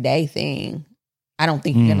everyday thing. I don't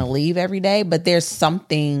think you're going to leave every day, but there's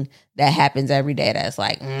something that happens every day that's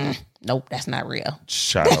like, nope, that's not real.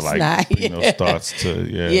 Try to like bring those thoughts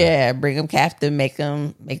to, bring them captive, make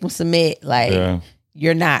them submit. Like,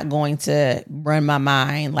 you're not going to run my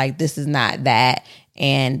mind. Like, this is not that.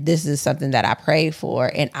 And this is something that I pray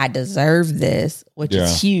for, and I deserve this, which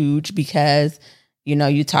is huge because, you know,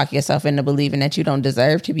 you talk yourself into believing that you don't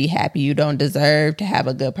deserve to be happy. You don't deserve to have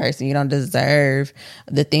a good person. You don't deserve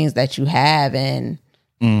the things that you have. And,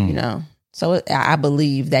 you know, so I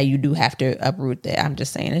believe that you do have to uproot that. I'm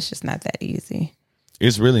just saying it's just not that easy.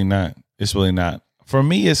 It's really not. It's really not. For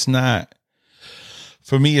me, it's not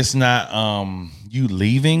you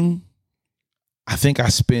leaving. I think I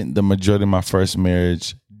spent the majority of my first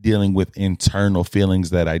marriage dealing with internal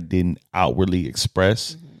feelings that I didn't outwardly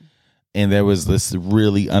express. And there was this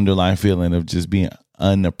really underlying feeling of just being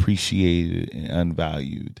unappreciated and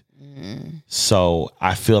unvalued. So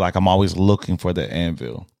I feel like I'm always looking for the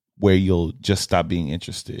anvil where you'll just stop being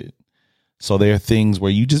interested. So there are things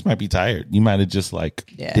where you just might be tired. You might have just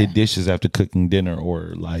like did dishes after cooking dinner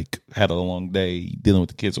or like had a long day dealing with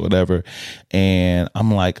the kids or whatever. And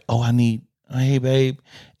I'm like, oh, hey, babe.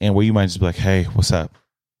 And where you might just be like, hey, what's up?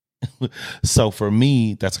 So for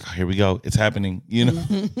me, that's like, oh, here we go. It's happening. You know,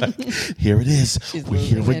 like, here it is. We're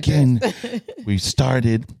here again. We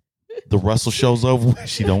started. The Russell show's over.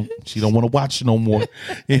 She don't want to watch no more.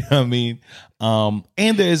 You know what I mean?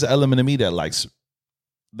 And there's an element of me that likes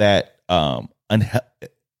that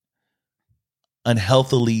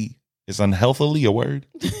unhealthily. Is unhealthily a word?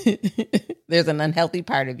 There's an unhealthy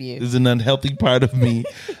part of you. There's an unhealthy part of me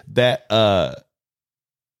that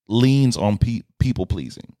leans on people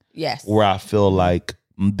pleasing. Yes. Where I feel like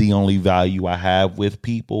the only value I have with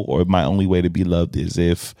people or my only way to be loved is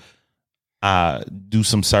if I do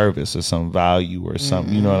some service or some value or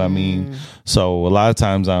something. You know what I mean? So a lot of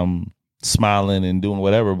times I'm smiling and doing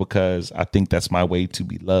whatever because I think that's my way to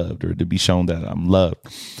be loved or to be shown that I'm loved.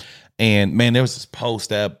 And man, there was this post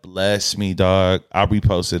that blessed me, dog. I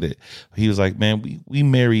reposted it. He was like, man, we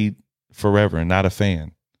married forever and not a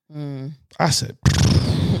fan. I said,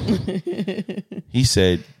 he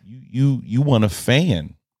said, you want a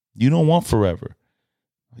fan. You don't want forever.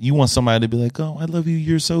 You want somebody to be like, oh, I love you.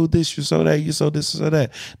 You're so this, you're so that, you're so this, so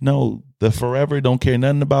that. No, the forever don't care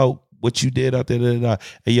nothing about what you did out there. Da, da, da.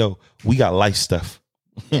 Hey, yo, we got life stuff.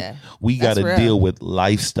 Yeah, we got to deal with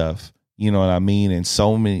life stuff. You know what I mean? And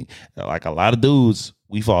so many, like a lot of dudes,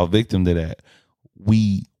 we fall victim to that.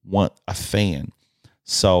 We want a fan.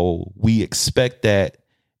 So we expect that.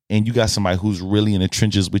 And you got somebody who's really in the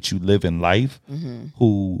trenches with you living life,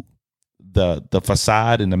 who the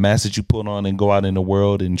facade and the mask that you put on and go out in the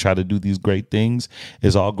world and try to do these great things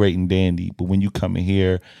is all great and dandy. But when you come in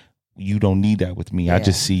here, you don't need that with me. I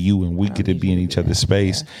just see you, and we get to be in each other's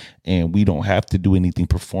space, and we don't have to do anything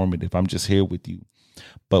performative. I'm just here with you.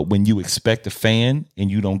 But when you expect a fan and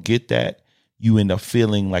you don't get that, you end up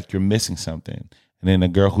feeling like you're missing something. And then the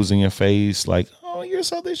girl who's in your face, like, oh, you're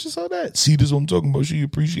so this, you're so that. See, this is what I'm talking about. She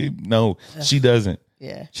appreciate. No, she doesn't.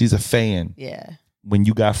 Yeah. She's a fan. Yeah. When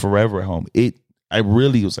you got Forever at home, I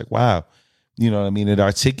really was like, wow. You know what I mean? It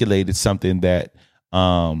articulated something that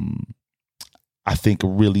I think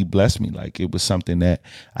really blessed me. Like, it was something that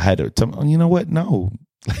I had to tell, you know what? No.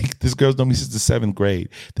 Like, this girl's known me since the 7th grade.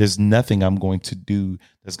 There's nothing I'm going to do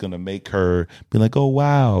that's going to make her be like, oh,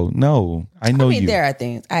 wow. No, I know you. There are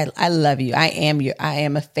things. I love you. I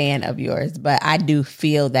am a fan of yours, but I do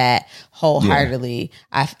feel that wholeheartedly.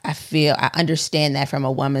 Yeah. I understand that from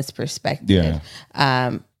a woman's perspective. Yeah.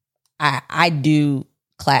 I do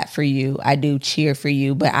clap for you. I do cheer for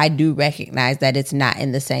you, but I do recognize that it's not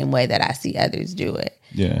in the same way that I see others do it.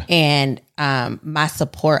 Yeah. And my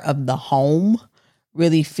support of the home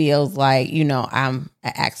really feels like, I'm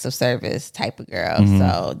an acts of service type of girl. Mm-hmm.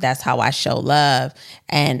 So that's how I show love,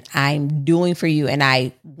 and I'm doing for you. And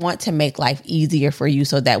I want to make life easier for you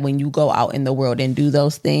so that when you go out in the world and do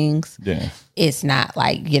those things, it's not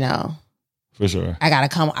like, for sure, I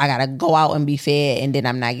gotta go out and be fed, and then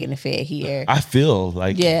I'm not getting fed here. I feel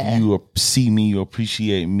like you see me, you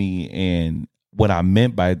appreciate me, and what I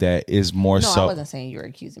meant by that is more so. I wasn't saying you were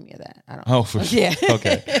accusing me of that. I don't. Oh, for sure. Yeah.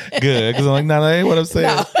 Okay. Good. Because I'm like, that ain't what I'm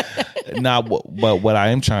saying. No. But what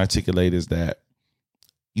I am trying to articulate is that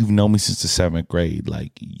you've known me since the 7th grade.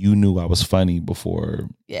 Like, you knew I was funny before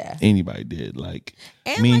anybody did. Like,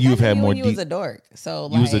 and me and you have had more. You was a dork. So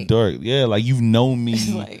you was a dork. Yeah. Like, you've known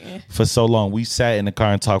me for so long. We sat in the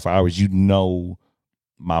car and talked for hours. You know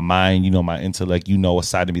my mind, my intellect, a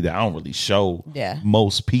side of me that I don't really show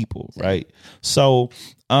most people, right? So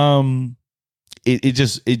it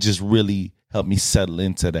just really helped me settle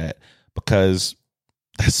into that, because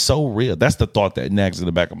that's so real. That's the thought that nags in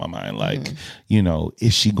the back of my mind. Like,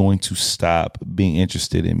 is she going to stop being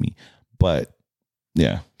interested in me? But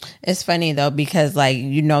yeah. It's funny though, because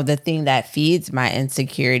the thing that feeds my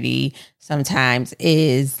insecurity sometimes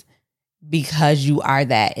is because you are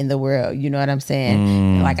that in the world. You know what I'm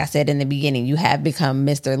saying? Like I said in the beginning, you have become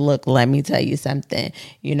Mr. Look, let me tell you something.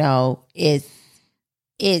 It's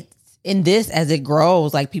in this, as it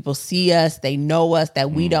grows, like, people see us, they know us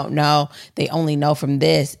that we don't know. They only know from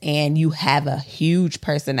this, and you have a huge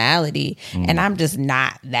personality, and I'm just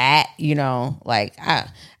not that, like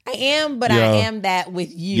I am, but I am that with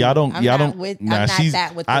you. I'm not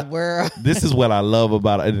that with the world. This is what I love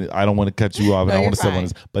about it. I don't want to cut you off. No, I want to say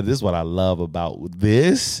this, but this is what I love about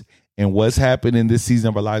this and what's happened in this season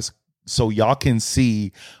of our lives. So y'all can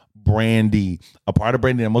see Brandy, a part of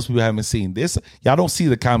Brandy that most people haven't seen. This, y'all don't see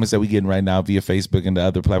the comments that we getting right now via Facebook and the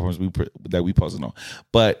other platforms that we posted on.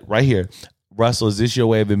 But right here, Russell, is this your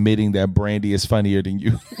way of admitting that Brandy is funnier than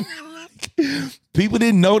you? People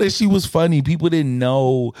didn't know that she was funny. People didn't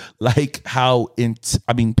know how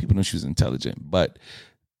people know she was intelligent, but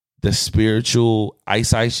the spiritual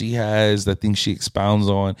eyesight she has, the things she expounds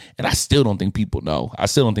on, and I still don't think people know. I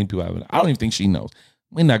still don't think people have. I don't even think she knows.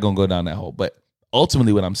 We're not gonna go down that hole. But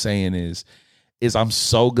ultimately, what I'm saying is I'm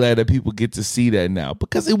so glad that people get to see that now,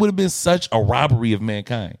 because it would have been such a robbery of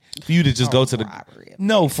mankind for you to just go to the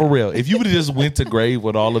no, for real. If you would have just went to grave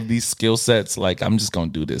with all of these skill sets, like, I'm just gonna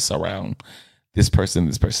do this around this person.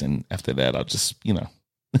 After that, I'll just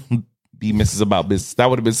be Mrs. About Business. That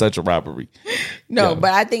would have been such a robbery. No,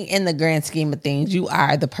 but I think in the grand scheme of things, you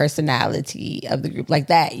are the personality of the group. Like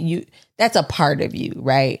that, that's a part of you,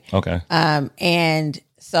 right? Okay. And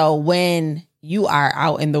so when you are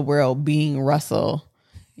out in the world being Russell,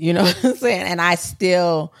 you know what I'm saying? And I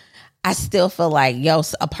still feel like,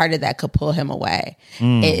 a part of that could pull him away.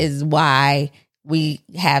 It is why we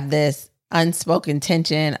have this unspoken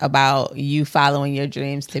tension about you following your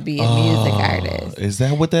dreams to be a music artist. Is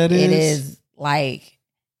that what that is? It is like,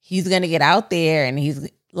 he's going to get out there and he's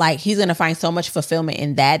going to find so much fulfillment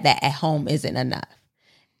in that at home isn't enough.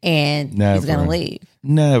 And he's going to leave.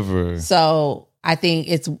 Never. So I think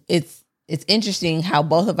it's interesting how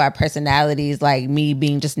both of our personalities, like me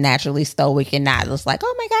being just naturally stoic and not just like,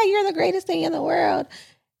 oh my God, you're the greatest thing in the world,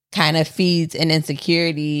 kind of feeds an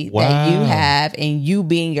insecurity that you have, and you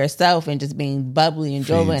being yourself and just being bubbly and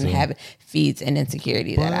jovial and feeds an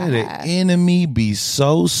insecurity that I have. The enemy be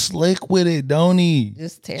so slick with it, don't he?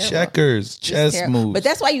 Just terrible. Checkers, chess moves. But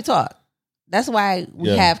that's why you talk. That's why we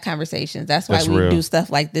have conversations. That's why we do stuff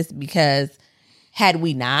like this, because had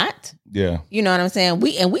we not, Yeah. you know what I'm saying?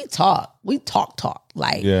 We talk. We talk.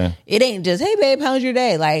 Like, Yeah. it ain't just, hey, babe, how's your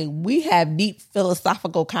day? Like, we have deep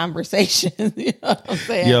philosophical conversations. You know what I'm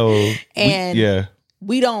saying? Yo. And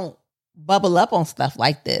we don't bubble up on stuff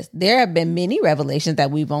like this. There have been many revelations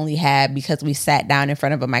that we've only had because we sat down in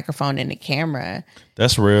front of a microphone and a camera.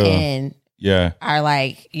 That's real. And are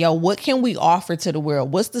like, yo, what can we offer to the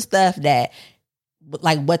world? What's the stuff that,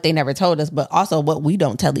 like, what they never told us, but also what we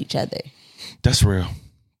don't tell each other? That's real.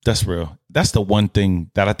 That's real. That's the one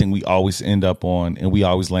thing that I think we always end up on, and we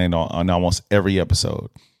always land on almost every episode.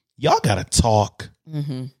 Y'all gotta talk.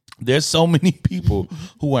 Mm-hmm. There's so many people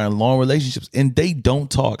who are in long relationships and they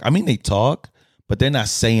don't talk. I mean, they talk, but they're not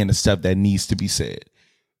saying the stuff that needs to be said.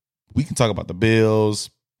 We can talk about the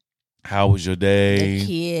bills. How was your day? The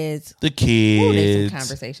kids. Ooh, there's some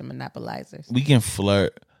conversation monopolizers. We can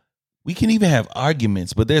flirt. We can even have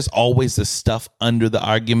arguments, but there's always the stuff under the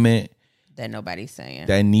argument that nobody's saying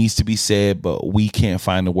that needs to be said, but we can't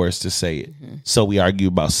find the words to say it. Mm-hmm. So we argue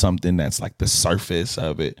about something that's like the surface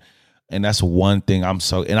of it. And that's one thing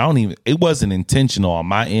it wasn't intentional on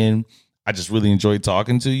my end. I just really enjoyed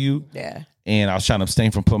talking to you. Yeah. And I was trying to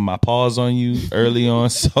abstain from putting my paws on you early on.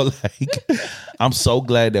 So like, I'm so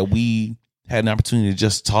glad that we had an opportunity to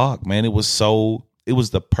just talk, man. It was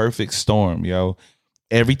the perfect storm, yo.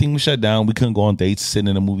 Everything was shut down. We couldn't go on dates, sitting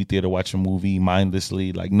in a movie theater, watch a movie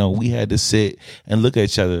mindlessly. Like, no, we had to sit and look at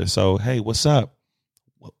each other. So, hey, what's up?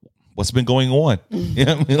 What's been going on? You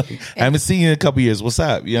know what I mean? Like, I haven't seen you in a couple years. What's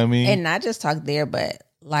up? You know what I mean? And not just talk there, but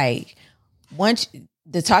like once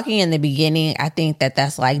the talking in the beginning, I think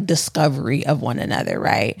that's like discovery of one another,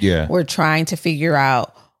 right? Yeah. We're trying to figure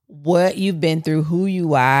out what you've been through, who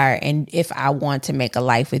you are, and if I want to make a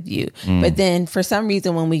life with you. But then for some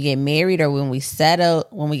reason, when we get married or when we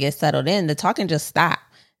get settled in, the talking just stops.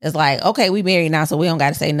 It's like, okay, we married now, so we don't got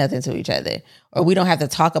to say nothing to each other. Or we don't have to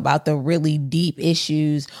talk about the really deep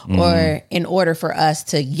issues. Or in order for us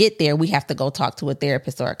to get there, we have to go talk to a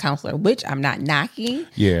therapist or a counselor, which I'm not knocking.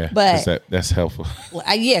 Yeah, but that's helpful.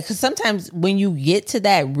 Because sometimes when you get to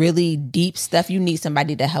that really deep stuff, you need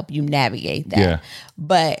somebody to help you navigate that. Yeah.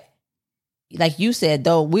 But like you said,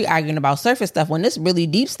 though, we're arguing about surface stuff when it's really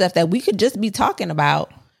deep stuff that we could just be talking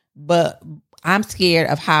about. But I'm scared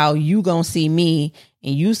of how you gonna see me,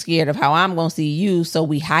 and you scared of how I'm gonna see you, so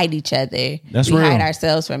we hide each other. We hide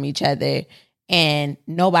ourselves from each other, and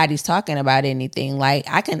nobody's talking about anything. Like,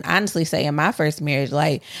 I can honestly say in my first marriage,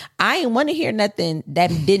 like, I didn't want to hear nothing that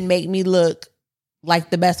didn't make me look like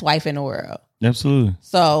the best wife in the world. Absolutely.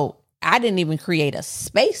 So I didn't even create a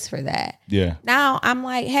space for that. Yeah. Now I'm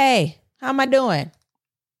like, hey, how am I doing?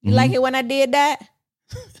 You like it when I did that?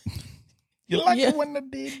 You like it when I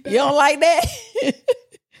did that? You don't like that?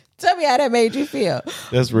 Tell me how that made you feel.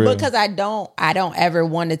 That's real. Because I don't ever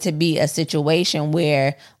want it to be a situation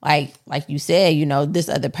where, like you said, you know, this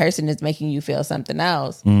other person is making you feel something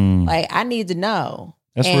else. Like, I need to know.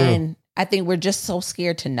 That's real. I think we're just so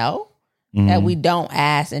scared to know that we don't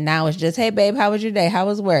ask. And now it's just, hey, babe, how was your day? How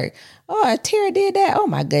was work? Oh, Tara did that. Oh,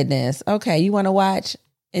 my goodness. Okay, you want to watch?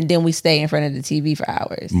 And then we stay in front of the TV for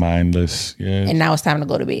hours. Mindless, yeah. And now it's time to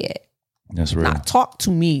go to bed. That's real. Now talk to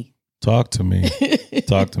me. Talk to me.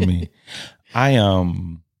 Talk to me.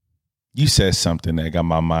 You said something that got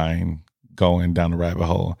my mind going down the rabbit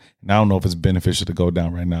hole. And I don't know if it's beneficial to go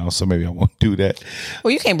down right now, so maybe I won't do that.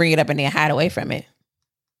 Well, you can't bring it up and then hide away from it.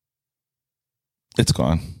 It's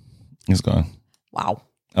gone. It's gone. Wow.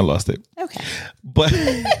 I lost it. Okay.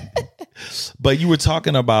 But you were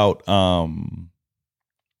talking about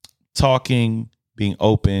talking, being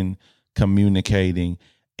open, communicating.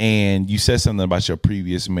 And you said something about your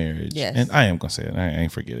previous marriage. Yes. And I am going to say it. I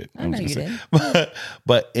ain't forget it. I know you did.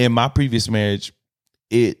 But in my previous marriage,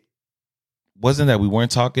 it wasn't that we weren't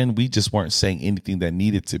talking. We just weren't saying anything that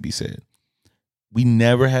needed to be said. We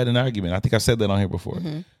never had an argument. I think I've said that on here before.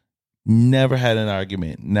 Mm-hmm. Never had an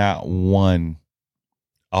argument. Not one.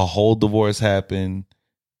 A whole divorce happened,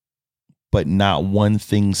 but not one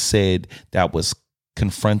thing said that was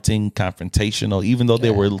confronting, confrontational, even though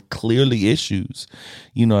there were clearly issues.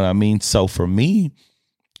 You know what I mean? So for me,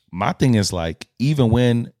 my thing is like, even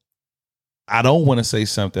when I don't want to say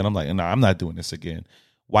something, I'm like, no, I'm not doing this again.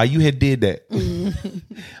 Why you had did that?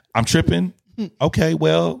 I'm tripping. Okay,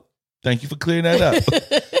 well, thank you for clearing that up.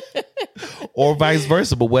 Or vice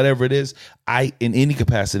versa. But whatever it is, in any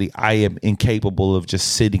capacity, I am incapable of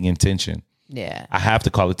just sitting in tension. Yeah. I have to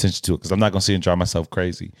call attention to it because I'm not going to sit and drive myself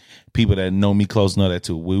crazy. People that know me close know that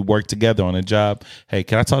too. We work together on a job. Hey,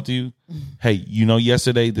 can I talk to you? Hey, you know,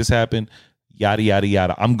 yesterday this happened, yada, yada,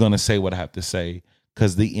 yada. I'm going to say what I have to say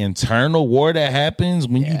because the internal war that happens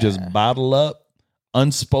when you just bottle up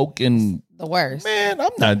unspoken The worst. Man, I'm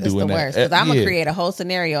not It's doing the that. worst. Because I'm going to create a whole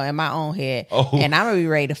scenario in my own head. And I'm going to be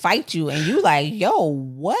ready to fight you. And you like, yo,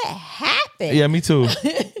 what happened? Yeah, me too.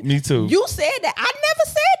 Me too. You said that. I never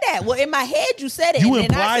said that. Well, in my head, you said it. You and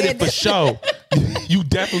implied it for sure. You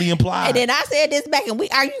definitely implied. And then I said this back, and we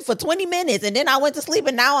argued for 20 minutes. And then I went to sleep,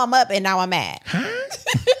 and now I'm up, and now I'm mad.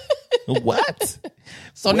 What?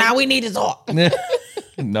 So now we need to talk.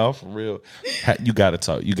 No, for real. You got to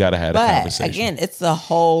talk. You got to have a conversation. Again, it's the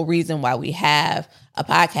whole reason why we have a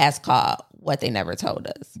podcast called What They Never Told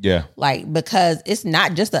Us. Yeah. Like, because it's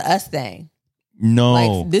not just a us thing. No.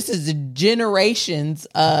 Like, this is the generations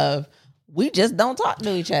of we just don't talk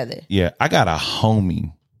to each other. Yeah. I got a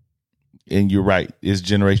homie. And you're right. It's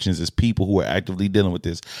generations. It's people who are actively dealing with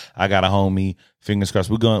this. I got a homie. Fingers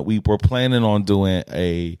crossed. We're planning on doing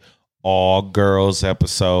a all girls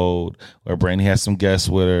episode where Brandy has some guests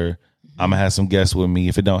with her. I'm gonna have some guests with me.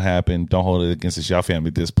 If it don't happen, don't hold it against y'all family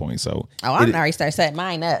at this point. So I'm already start setting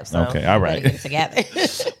mine up. So okay, all right. Get it together.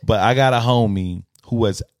 But I got a homie who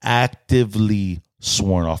has actively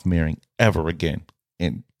sworn off marrying ever again,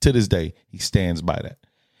 and to this day he stands by that.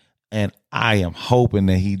 And I am hoping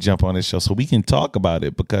that he jump on this show so we can talk about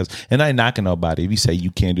it and I ain't knocking nobody. If you say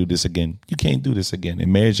you can't do this again, you can't do this again.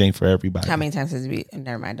 And marriage ain't for everybody. How many times has it been?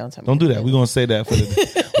 Never mind. Don't tell me. Don't do that. We're going to say that for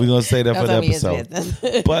the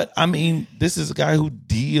episode. But I mean, this is a guy who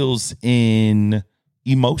deals in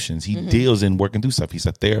emotions. He deals in working through stuff. He's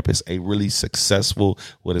a therapist, a really successful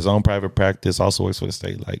with his own private practice, also works for the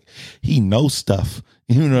state. Like he knows stuff.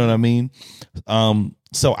 You know what I mean?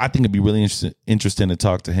 So I think it'd be really interesting to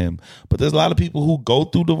talk to him. But there's a lot of people who go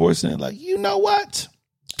through divorce and like, you know what?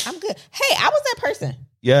 I'm good. Hey, I was that person.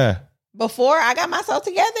 Yeah. Before I got myself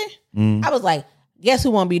together, I was like, guess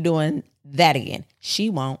who won't be doing that again? She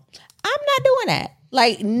won't. I'm not doing that.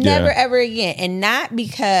 Like never, ever again. And not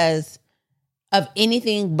because of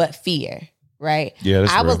anything but fear, right? Yeah,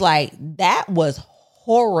 I was like, that was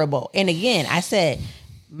horrible. And again, I said,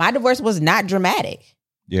 my divorce was not dramatic.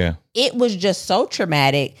 Yeah. It was just so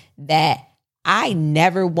traumatic that I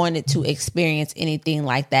never wanted to experience anything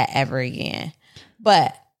like that ever again.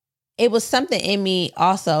 But it was something in me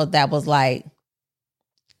also that was like,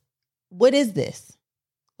 what is this?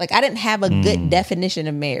 Like, I didn't have a good definition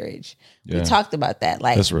of marriage. Yeah. We talked about that.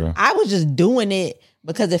 Like, that's real. I was just doing it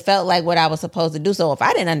because it felt like what I was supposed to do. So if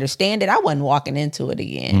I didn't understand it, I wasn't walking into it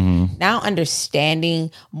again. Now understanding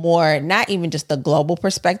more, not even just the global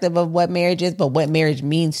perspective of what marriage is, but what marriage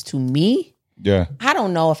means to me. Yeah. I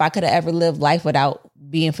don't know if I could have ever lived life without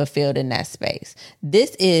being fulfilled in that space.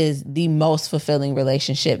 This is the most fulfilling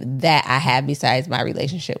relationship that I have besides my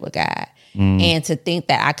relationship with God. And to think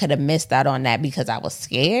that I could have missed out on that because I was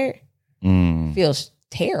scared feels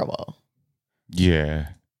terrible. Yeah.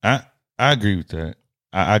 I agree with that.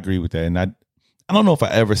 I agree with that. And I don't know if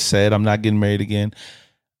I ever said I'm not getting married again.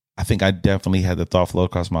 I think I definitely had the thought flow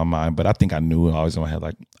across my mind, but I think I knew it always in my head.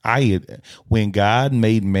 Like when God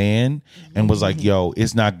made man and was like, yo,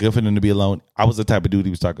 it's not good for them to be alone. I was the type of dude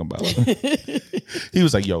he was talking about. He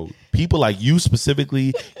was like, yo, people like you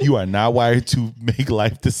specifically, you are not wired to make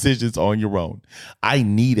life decisions on your own. I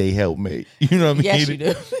need a helpmate. You know what I mean? Yes, you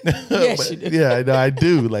do. Yes, you do. Yeah, no, I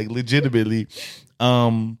do. Like legitimately.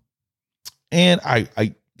 And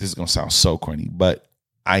I this is gonna sound so corny, but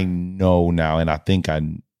I know now, and I think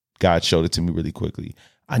God showed it to me really quickly.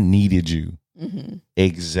 I needed you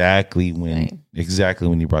exactly when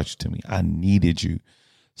He brought you to me. I needed you.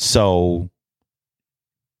 So,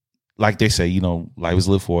 like they say, you know, life is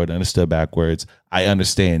lived forward, understood backwards. I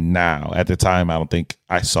understand now. At the time, I don't think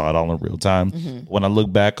I saw it all in real time. When I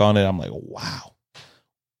look back on it, I'm like, wow.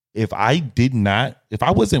 If I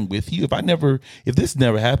wasn't with you, if this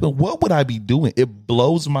never happened, what would I be doing? It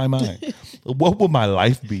blows my mind. What would my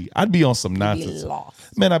life be? I'd be on some nonsense.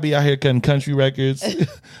 Man, I'd be out here cutting country records,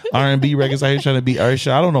 R&B records, out here trying to be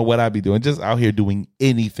Usher. I don't know what I'd be doing. Just out here doing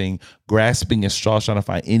anything, grasping at straws, trying to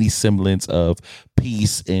find any semblance of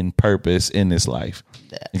peace and purpose in this life.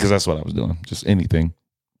 Because that's what I was doing. Just anything.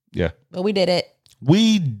 Yeah. But we did it.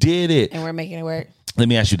 We did it. And we're making it work. Let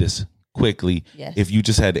me ask you this. Quickly, yes. If you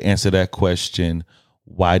just had to answer that question,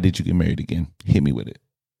 why did you get married again? Hit me with it.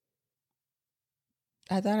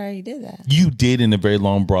 I thought I already did that. You did in a very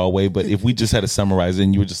long, broad way, but if we just had to summarize it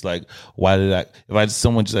and you were just like,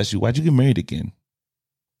 someone just asked you, why'd you get married again?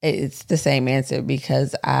 It's the same answer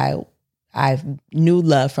because I knew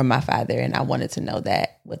love from my father and I wanted to know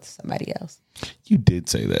that with somebody else. You did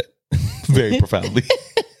say that very profoundly.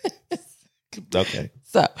 Okay.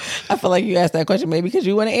 So I feel like you asked that question maybe because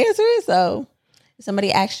you want to answer it. So if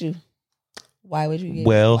somebody asked you, why would you get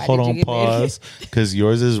Well, hold on, pause. Because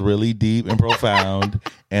yours is really deep and profound.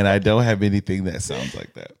 And I don't have anything that sounds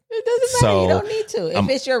like that. It doesn't matter. You don't need to. If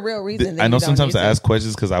it's your real reason, then I know you don't sometimes need I to. ask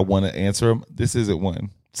questions because I want to answer them. This isn't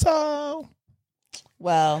one. So,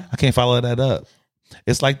 well, I can't follow that up.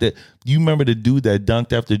 It's like you remember the dude that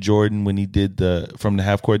dunked after Jordan when he did from the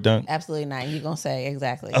half court dunk? absolutely not. You're going to say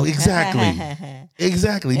exactly. Oh, exactly.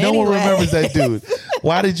 Exactly. No one Anyway. remembers that dude.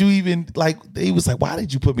 Why did you even he was like, why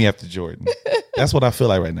did you put me after Jordan? That's what I feel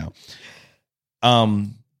like right now.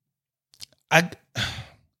 I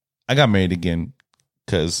got married again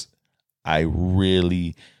because I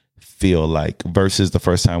really feel like versus the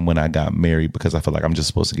first time when I got married, because I feel like I'm just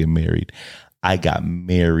supposed to get married. I got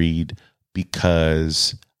married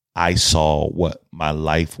because I saw what my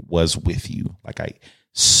life was with you. Like I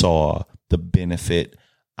saw the benefit.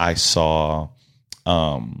 I saw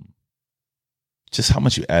just how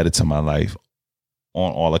much you added to my life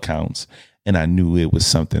on all accounts. And I knew it was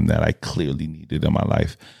something that I clearly needed in my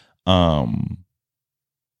life.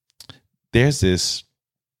 There's this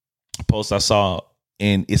post I saw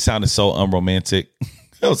and it sounded so unromantic.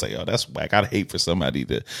 I was like, yo, that's whack. I'd hate for somebody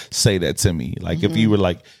to say that to me. Like if you were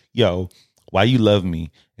like, yo, why you love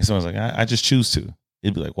me? And someone's like, I just choose to.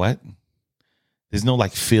 It'd be like, what? There's no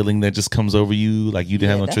like feeling that just comes over you. Like you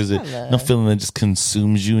didn't have no choice. No feeling that just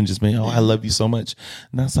consumes you and just make, oh, I love you so much.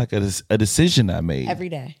 And that's like a decision I made.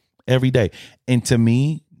 Every day. And to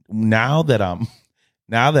me, now that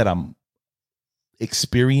I'm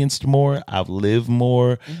experienced more, I've lived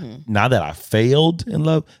more, now that I failed in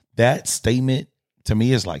love, that statement to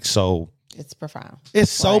me is like so. It's profound.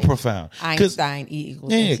 It's so profound. Einstein E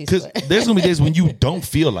equals yeah, because there's gonna be days when you don't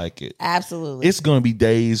feel like it. Absolutely. It's gonna be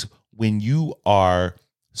days when you are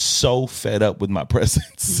so fed up with my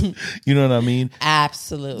presence. You know what I mean?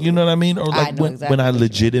 Absolutely. You know what I mean? Or like when I what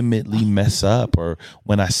legitimately mess up, or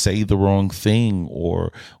when I say the wrong thing,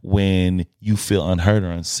 or when you feel unheard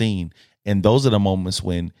or unseen. And those are the moments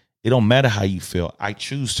when it don't matter how you feel. I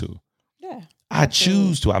choose to. Yeah. I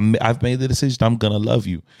choose to. I've made the decision. I'm going to love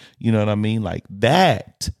you. You know what I mean? Like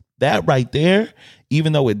that right there,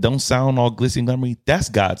 even though it don't sound all glitzy and glamoury, that's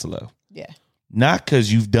God's love. Yeah. Not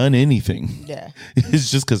because you've done anything. Yeah.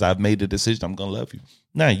 It's just because I've made the decision. I'm going to love you.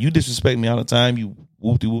 Now, you disrespect me all the time. You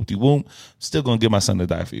whoop-de-whoop-de-whoop. Still going to get my son to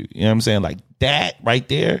die for you. You know what I'm saying? Like that right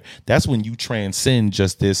there, that's when you transcend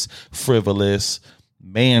just this frivolous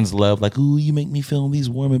man's love. Like, ooh, you make me feel these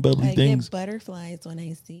warm and bubbly things. I get butterflies when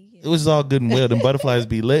I see you. It was all good and well. Them butterflies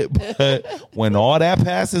be lit. But when all that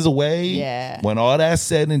passes away, when all that's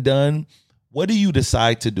said and done, what do you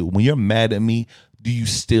decide to do? When you're mad at me, do you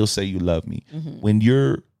still say you love me? When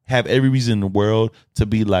you have every reason in the world to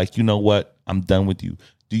be like, you know what, I'm done with you,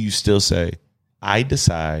 do you still say, I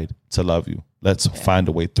decide to love you? Let's find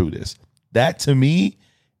a way through this. That to me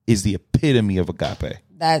is the epitome of agape.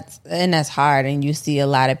 That's hard. And you see a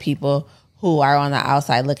lot of people who are on the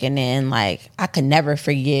outside looking in like, I could never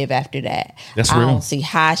forgive after that. That's real. I real. don't see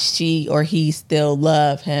how she or he still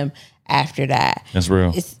love him after that. That's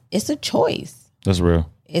real. It's a choice. That's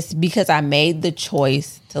real. It's because I made the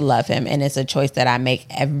choice to love him, and it's a choice that I make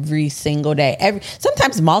every single day,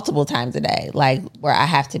 sometimes multiple times a day, like where I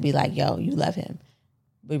have to be like, yo, you love him.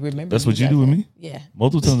 But remember, that's what you do with me? Yeah.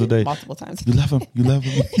 Multiple times a day. Multiple times. You love him. You love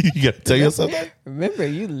him. You got to tell yourself that? Remember,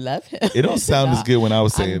 you love him. It don't sound as good when I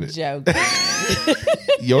was saying I'm it. Joking.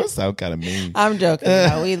 Yours sound kind of mean. I'm joking.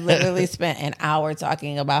 No, we literally spent an hour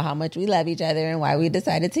talking about how much we love each other and why we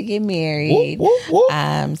decided to get married. Whoop, whoop,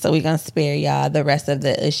 whoop. So we're going to spare y'all the rest of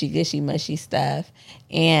the ushy gushy mushy stuff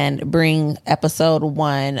and bring episode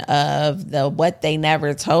 1 of the What They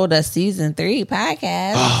Never Told Us season 3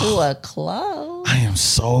 podcast to a close. I am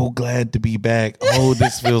so glad to be back. Oh,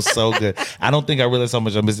 this feels so good. I don't think I realized how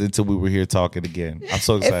much I missed it until we were here talking again. I'm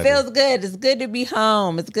so excited. It feels good. It's good to be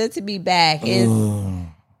home. It's good to be back.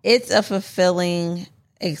 It's a fulfilling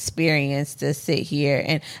experience to sit here.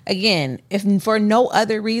 And again, if for no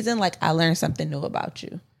other reason, like I learned something new about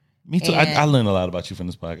you. Me too. I learned a lot about you from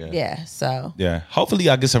this podcast. Yeah. So yeah. Hopefully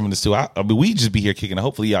y'all get some from this too. I mean, we just be here kicking it.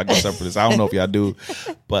 Hopefully y'all get some from this. I don't know if y'all do,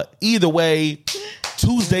 but either way,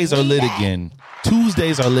 Tuesdays are lit again.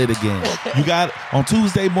 Tuesdays are lit again. You got on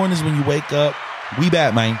Tuesday mornings when you wake up, we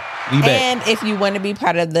back, man. We back. And if you want to be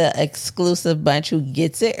part of the exclusive bunch who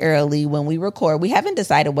gets it early when we record, we haven't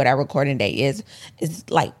decided what our recording day is. It's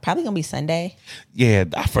like probably gonna be Sunday. Yeah,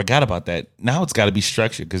 I forgot about that. Now it's got to be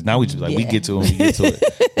structured because now we just like we get to it, we get to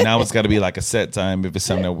it. Now it's got to be like a set time if it's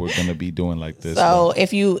something that we're gonna be doing like this. So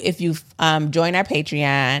if you join our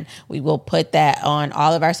Patreon, we will put that on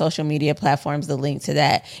all of our social media platforms. The link to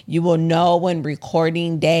that, you will know when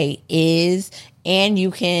recording day is. And you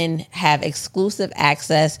can have exclusive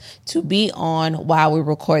access to be on while we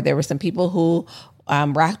record. There were some people who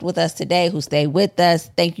rocked with us today, who stayed with us.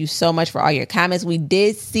 Thank you so much for all your comments. We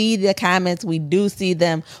did see the comments. We do see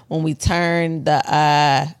them when we turn the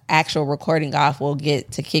actual recording off. We'll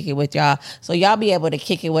get to kick it with y'all. So y'all be able to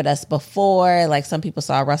kick it with us before, like some people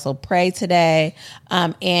saw Russell pray today.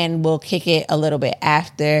 And we'll kick it a little bit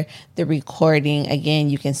after the recording. Again,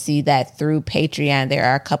 you can see that through Patreon. There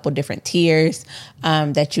are a couple different tiers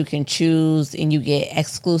that you can choose, and you get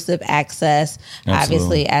exclusive access. Absolutely.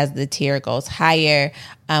 Obviously, as the tier goes higher,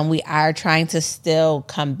 we are trying to still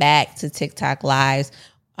come back to TikTok lives.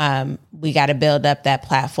 We got to build up that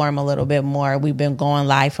platform a little bit more. We've been going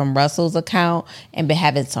live from Russell's account and been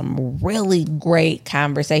having some really great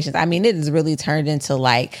conversations. I mean, it has really turned into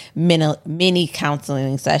like mini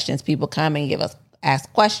counseling sessions. People come and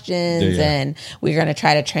ask questions, and we're going to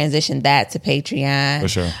try to transition that to Patreon. For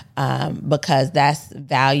sure. Because that's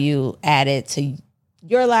value added to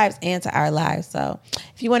your lives and to our lives. So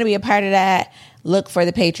if you want to be a part of that, look for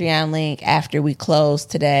the Patreon link after we close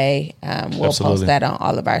today. We'll post that on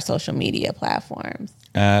all of our social media platforms.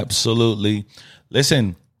 Absolutely.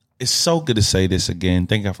 Listen, it's so good to say this again.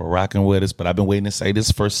 Thank you for rocking with us, but I've been waiting to say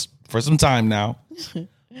this for some time now.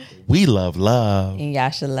 We love love. And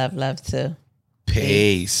y'all should love too.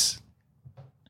 Peace.